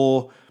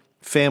door,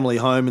 family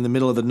home in the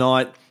middle of the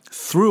night,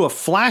 threw a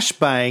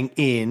flashbang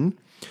in,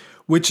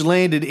 which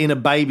landed in a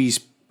baby's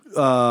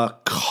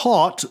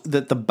cot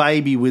that the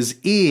baby was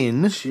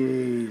in.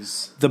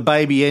 Jeez. The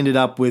baby ended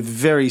up with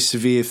very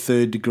severe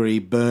third-degree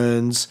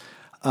burns.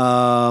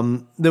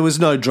 There was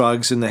no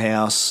drugs in the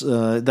house.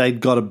 They'd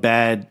got a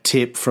bad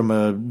tip from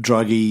a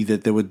druggie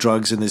that there were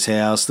drugs in this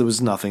house. There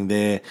was nothing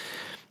there.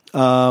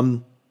 They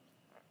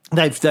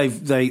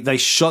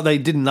shot. They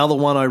did another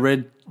one. I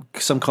read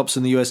some cops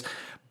in the US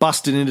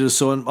busted into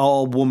some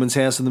old woman's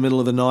house in the middle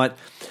of the night.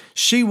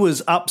 She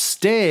was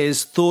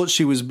upstairs, thought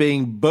she was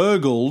being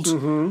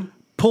burgled,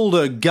 pulled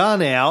her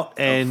gun out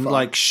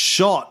and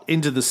shot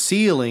into the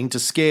ceiling to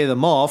scare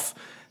them off.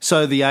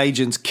 So the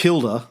agents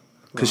killed her.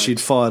 Because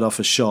she'd fired off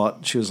a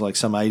shot. She was like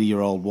some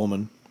 80-year-old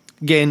woman.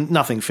 Again,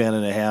 nothing found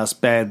in her house.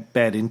 Bad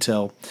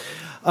intel.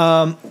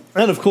 And,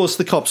 of course,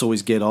 the cops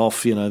always get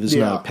off. You know, there's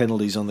no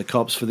penalties on the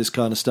cops for this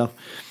kind of stuff.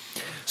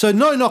 So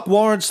no-knock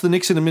warrants the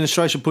Nixon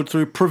administration put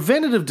through.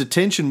 Preventative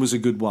detention was a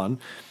good one.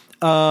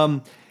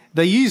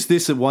 They used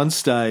this at one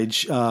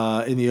stage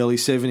in the early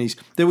 70s.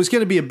 There was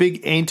going to be a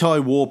big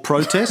anti-war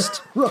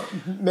protest.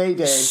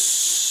 Mayday.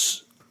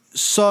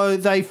 So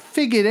they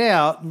figured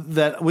out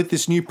that with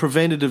this new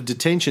preventative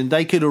detention,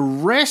 they could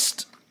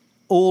arrest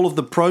all of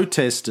the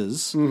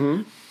protesters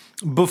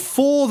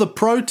before the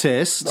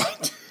protest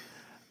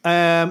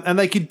And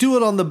they could do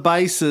it on the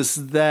basis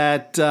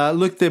that,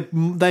 look,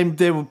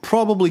 they were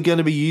probably going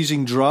to be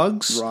using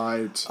drugs.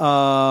 Right.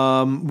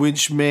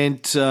 Which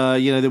meant,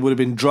 there would have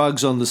been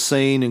drugs on the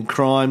scene and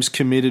crimes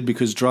committed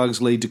because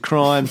drugs lead to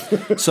crime.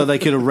 So they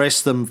could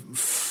arrest them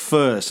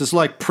first. It's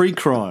like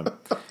pre-crime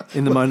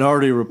in the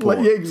Minority Report.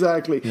 Yeah,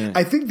 exactly. Yeah.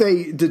 I think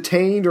they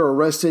detained or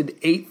arrested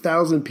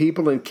 8,000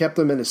 people and kept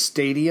them in a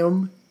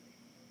stadium.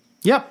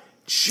 Yep.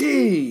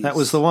 Jeez. That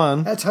was the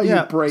one. That's how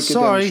you break a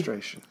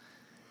demonstration.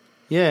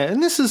 Yeah,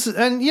 and this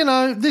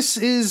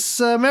is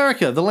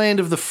America, the land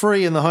of the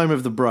free and the home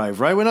of the brave,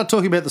 right? We're not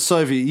talking about the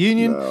Soviet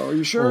Union. No, are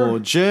you sure? Or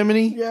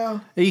Germany. Yeah.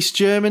 East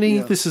Germany.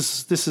 Yeah. This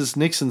is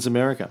Nixon's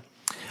America.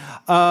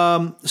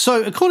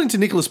 So according to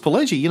Nicholas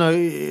Pileggi,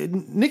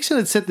 Nixon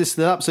had set this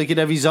up so he could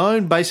have his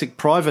own basic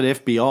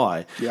private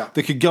FBI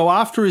that could go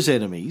after his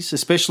enemies,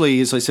 especially,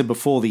 as I said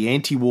before, the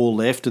anti-war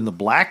left and the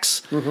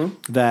blacks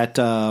that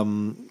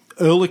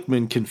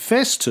Ehrlichman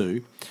confessed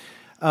to.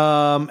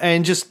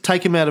 And just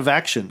take him out of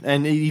action.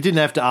 And he didn't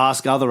have to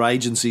ask other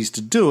agencies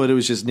to do it. It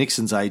was just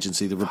Nixon's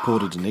agency that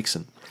reported to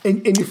Nixon.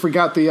 And you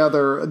forgot the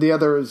other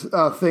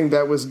thing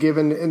that was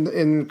given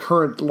in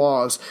current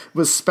laws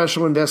was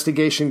special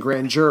investigation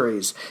grand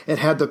juries. It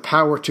had the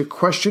power to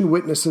question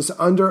witnesses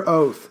under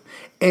oath.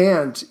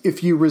 And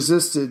if you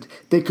resisted,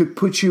 they could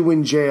put you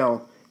in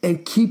jail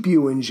and keep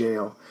you in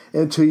jail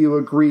until you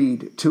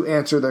agreed to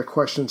answer their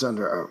questions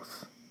under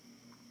oath.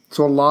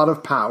 So a lot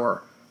of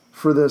power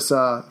for this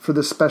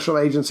special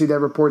agency that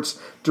reports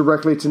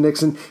directly to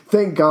Nixon.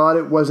 Thank God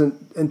it wasn't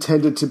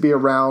intended to be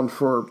around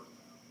for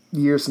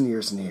years and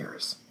years and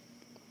years.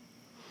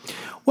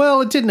 Well,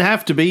 it didn't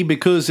have to be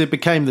because it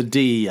became the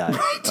DEA,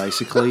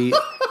 basically.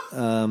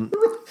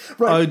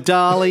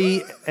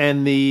 O'Daly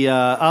and the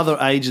other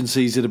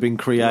agencies that have been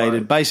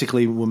created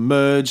basically were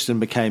merged and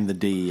became the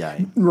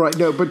DEA. Right,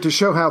 no, but to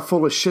show how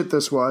full of shit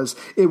this was,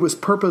 it was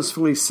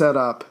purposefully set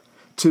up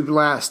to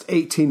last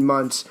 18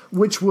 months,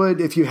 which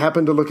would, if you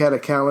happen to look at a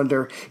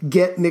calendar,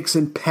 get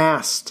Nixon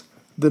past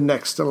the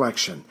next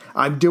election.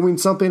 I'm doing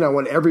something. I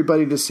want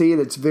everybody to see it.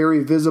 It's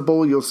very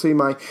visible. You'll see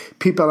my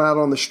people out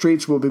on the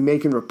streets will be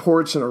making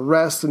reports and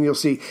arrests, and you'll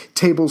see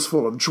tables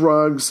full of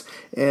drugs,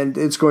 and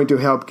it's going to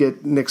help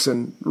get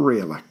Nixon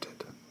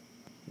reelected.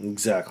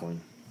 Exactly.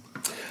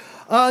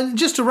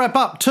 Just to wrap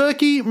up,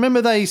 Turkey,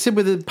 remember they said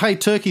they'd pay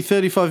Turkey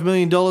 $35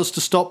 million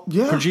to stop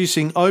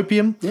producing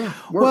opium? Yeah.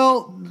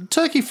 Well,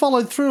 Turkey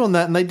followed through on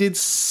that, and they did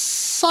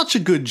such a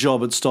good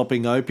job at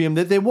stopping opium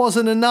that there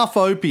wasn't enough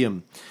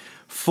opium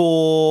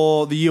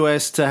for the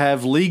US to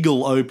have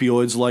legal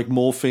opioids like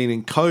morphine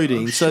and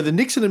codeine. So the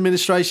Nixon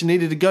administration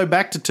needed to go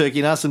back to Turkey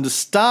and ask them to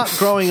start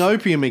growing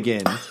opium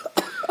again.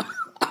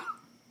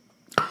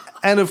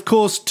 And, of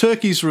course,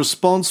 Turkey's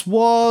response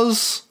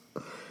was...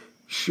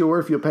 Sure,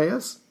 if you'll pay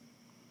us.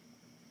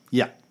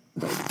 Yeah.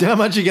 How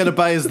much are you going to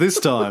pay us this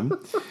time?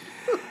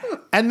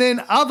 And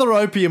then other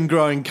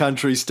opium-growing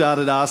countries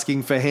started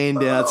asking for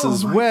handouts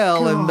as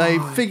well, and they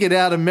figured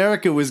out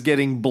America was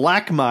getting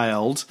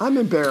blackmailed. I'm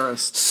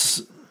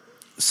embarrassed.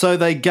 So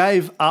they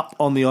gave up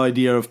on the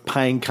idea of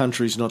paying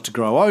countries not to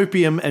grow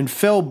opium and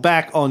fell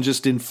back on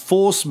just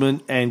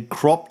enforcement and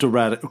crop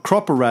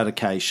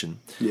eradication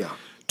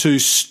to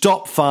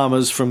stop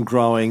farmers from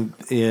growing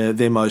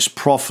their most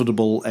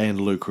profitable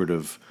and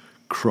lucrative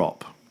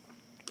crop.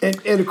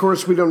 And of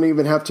course, we don't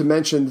even have to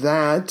mention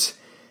that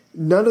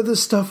none of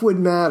this stuff would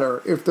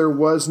matter if there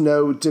was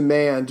no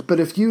demand.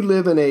 But if you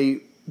live in a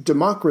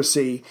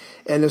democracy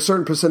and a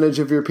certain percentage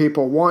of your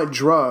people want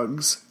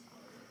drugs,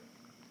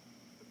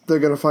 they're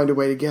going to find a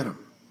way to get them.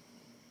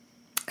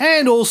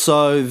 And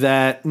also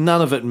that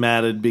none of it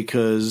mattered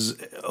because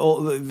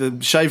the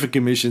Schaefer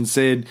Commission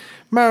said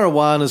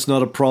marijuana's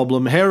not a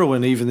problem,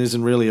 heroin even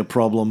isn't really a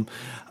problem,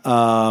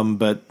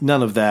 but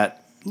none of that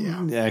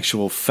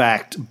actual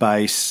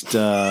fact-based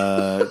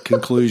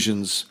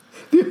conclusions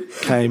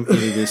came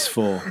into this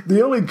for.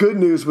 The only good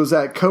news was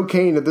that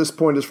cocaine at this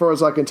point, as far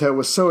as I can tell,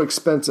 was so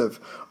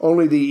expensive,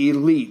 only the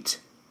elite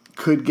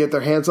could get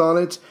their hands on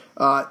it.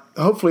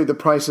 Hopefully the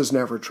prices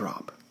never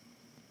drop.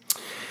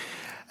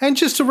 And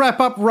just to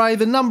wrap up, Ray,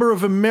 the number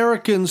of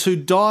Americans who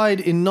died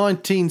in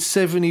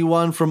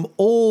 1971 from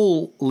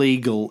all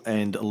legal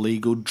and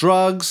illegal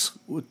drugs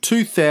were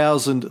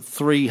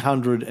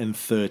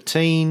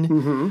 2,313.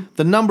 Mm-hmm.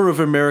 The number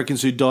of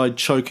Americans who died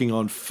choking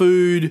on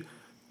food,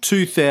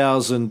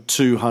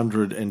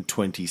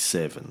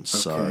 2,227.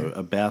 So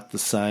about the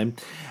same.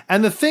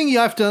 And the thing you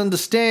have to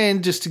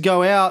understand, just to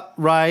go out,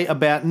 Ray,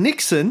 about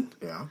Nixon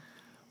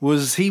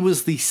was he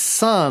was the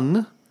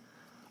son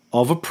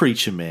of a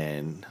preacher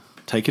man.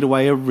 Take it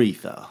away,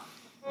 Aretha.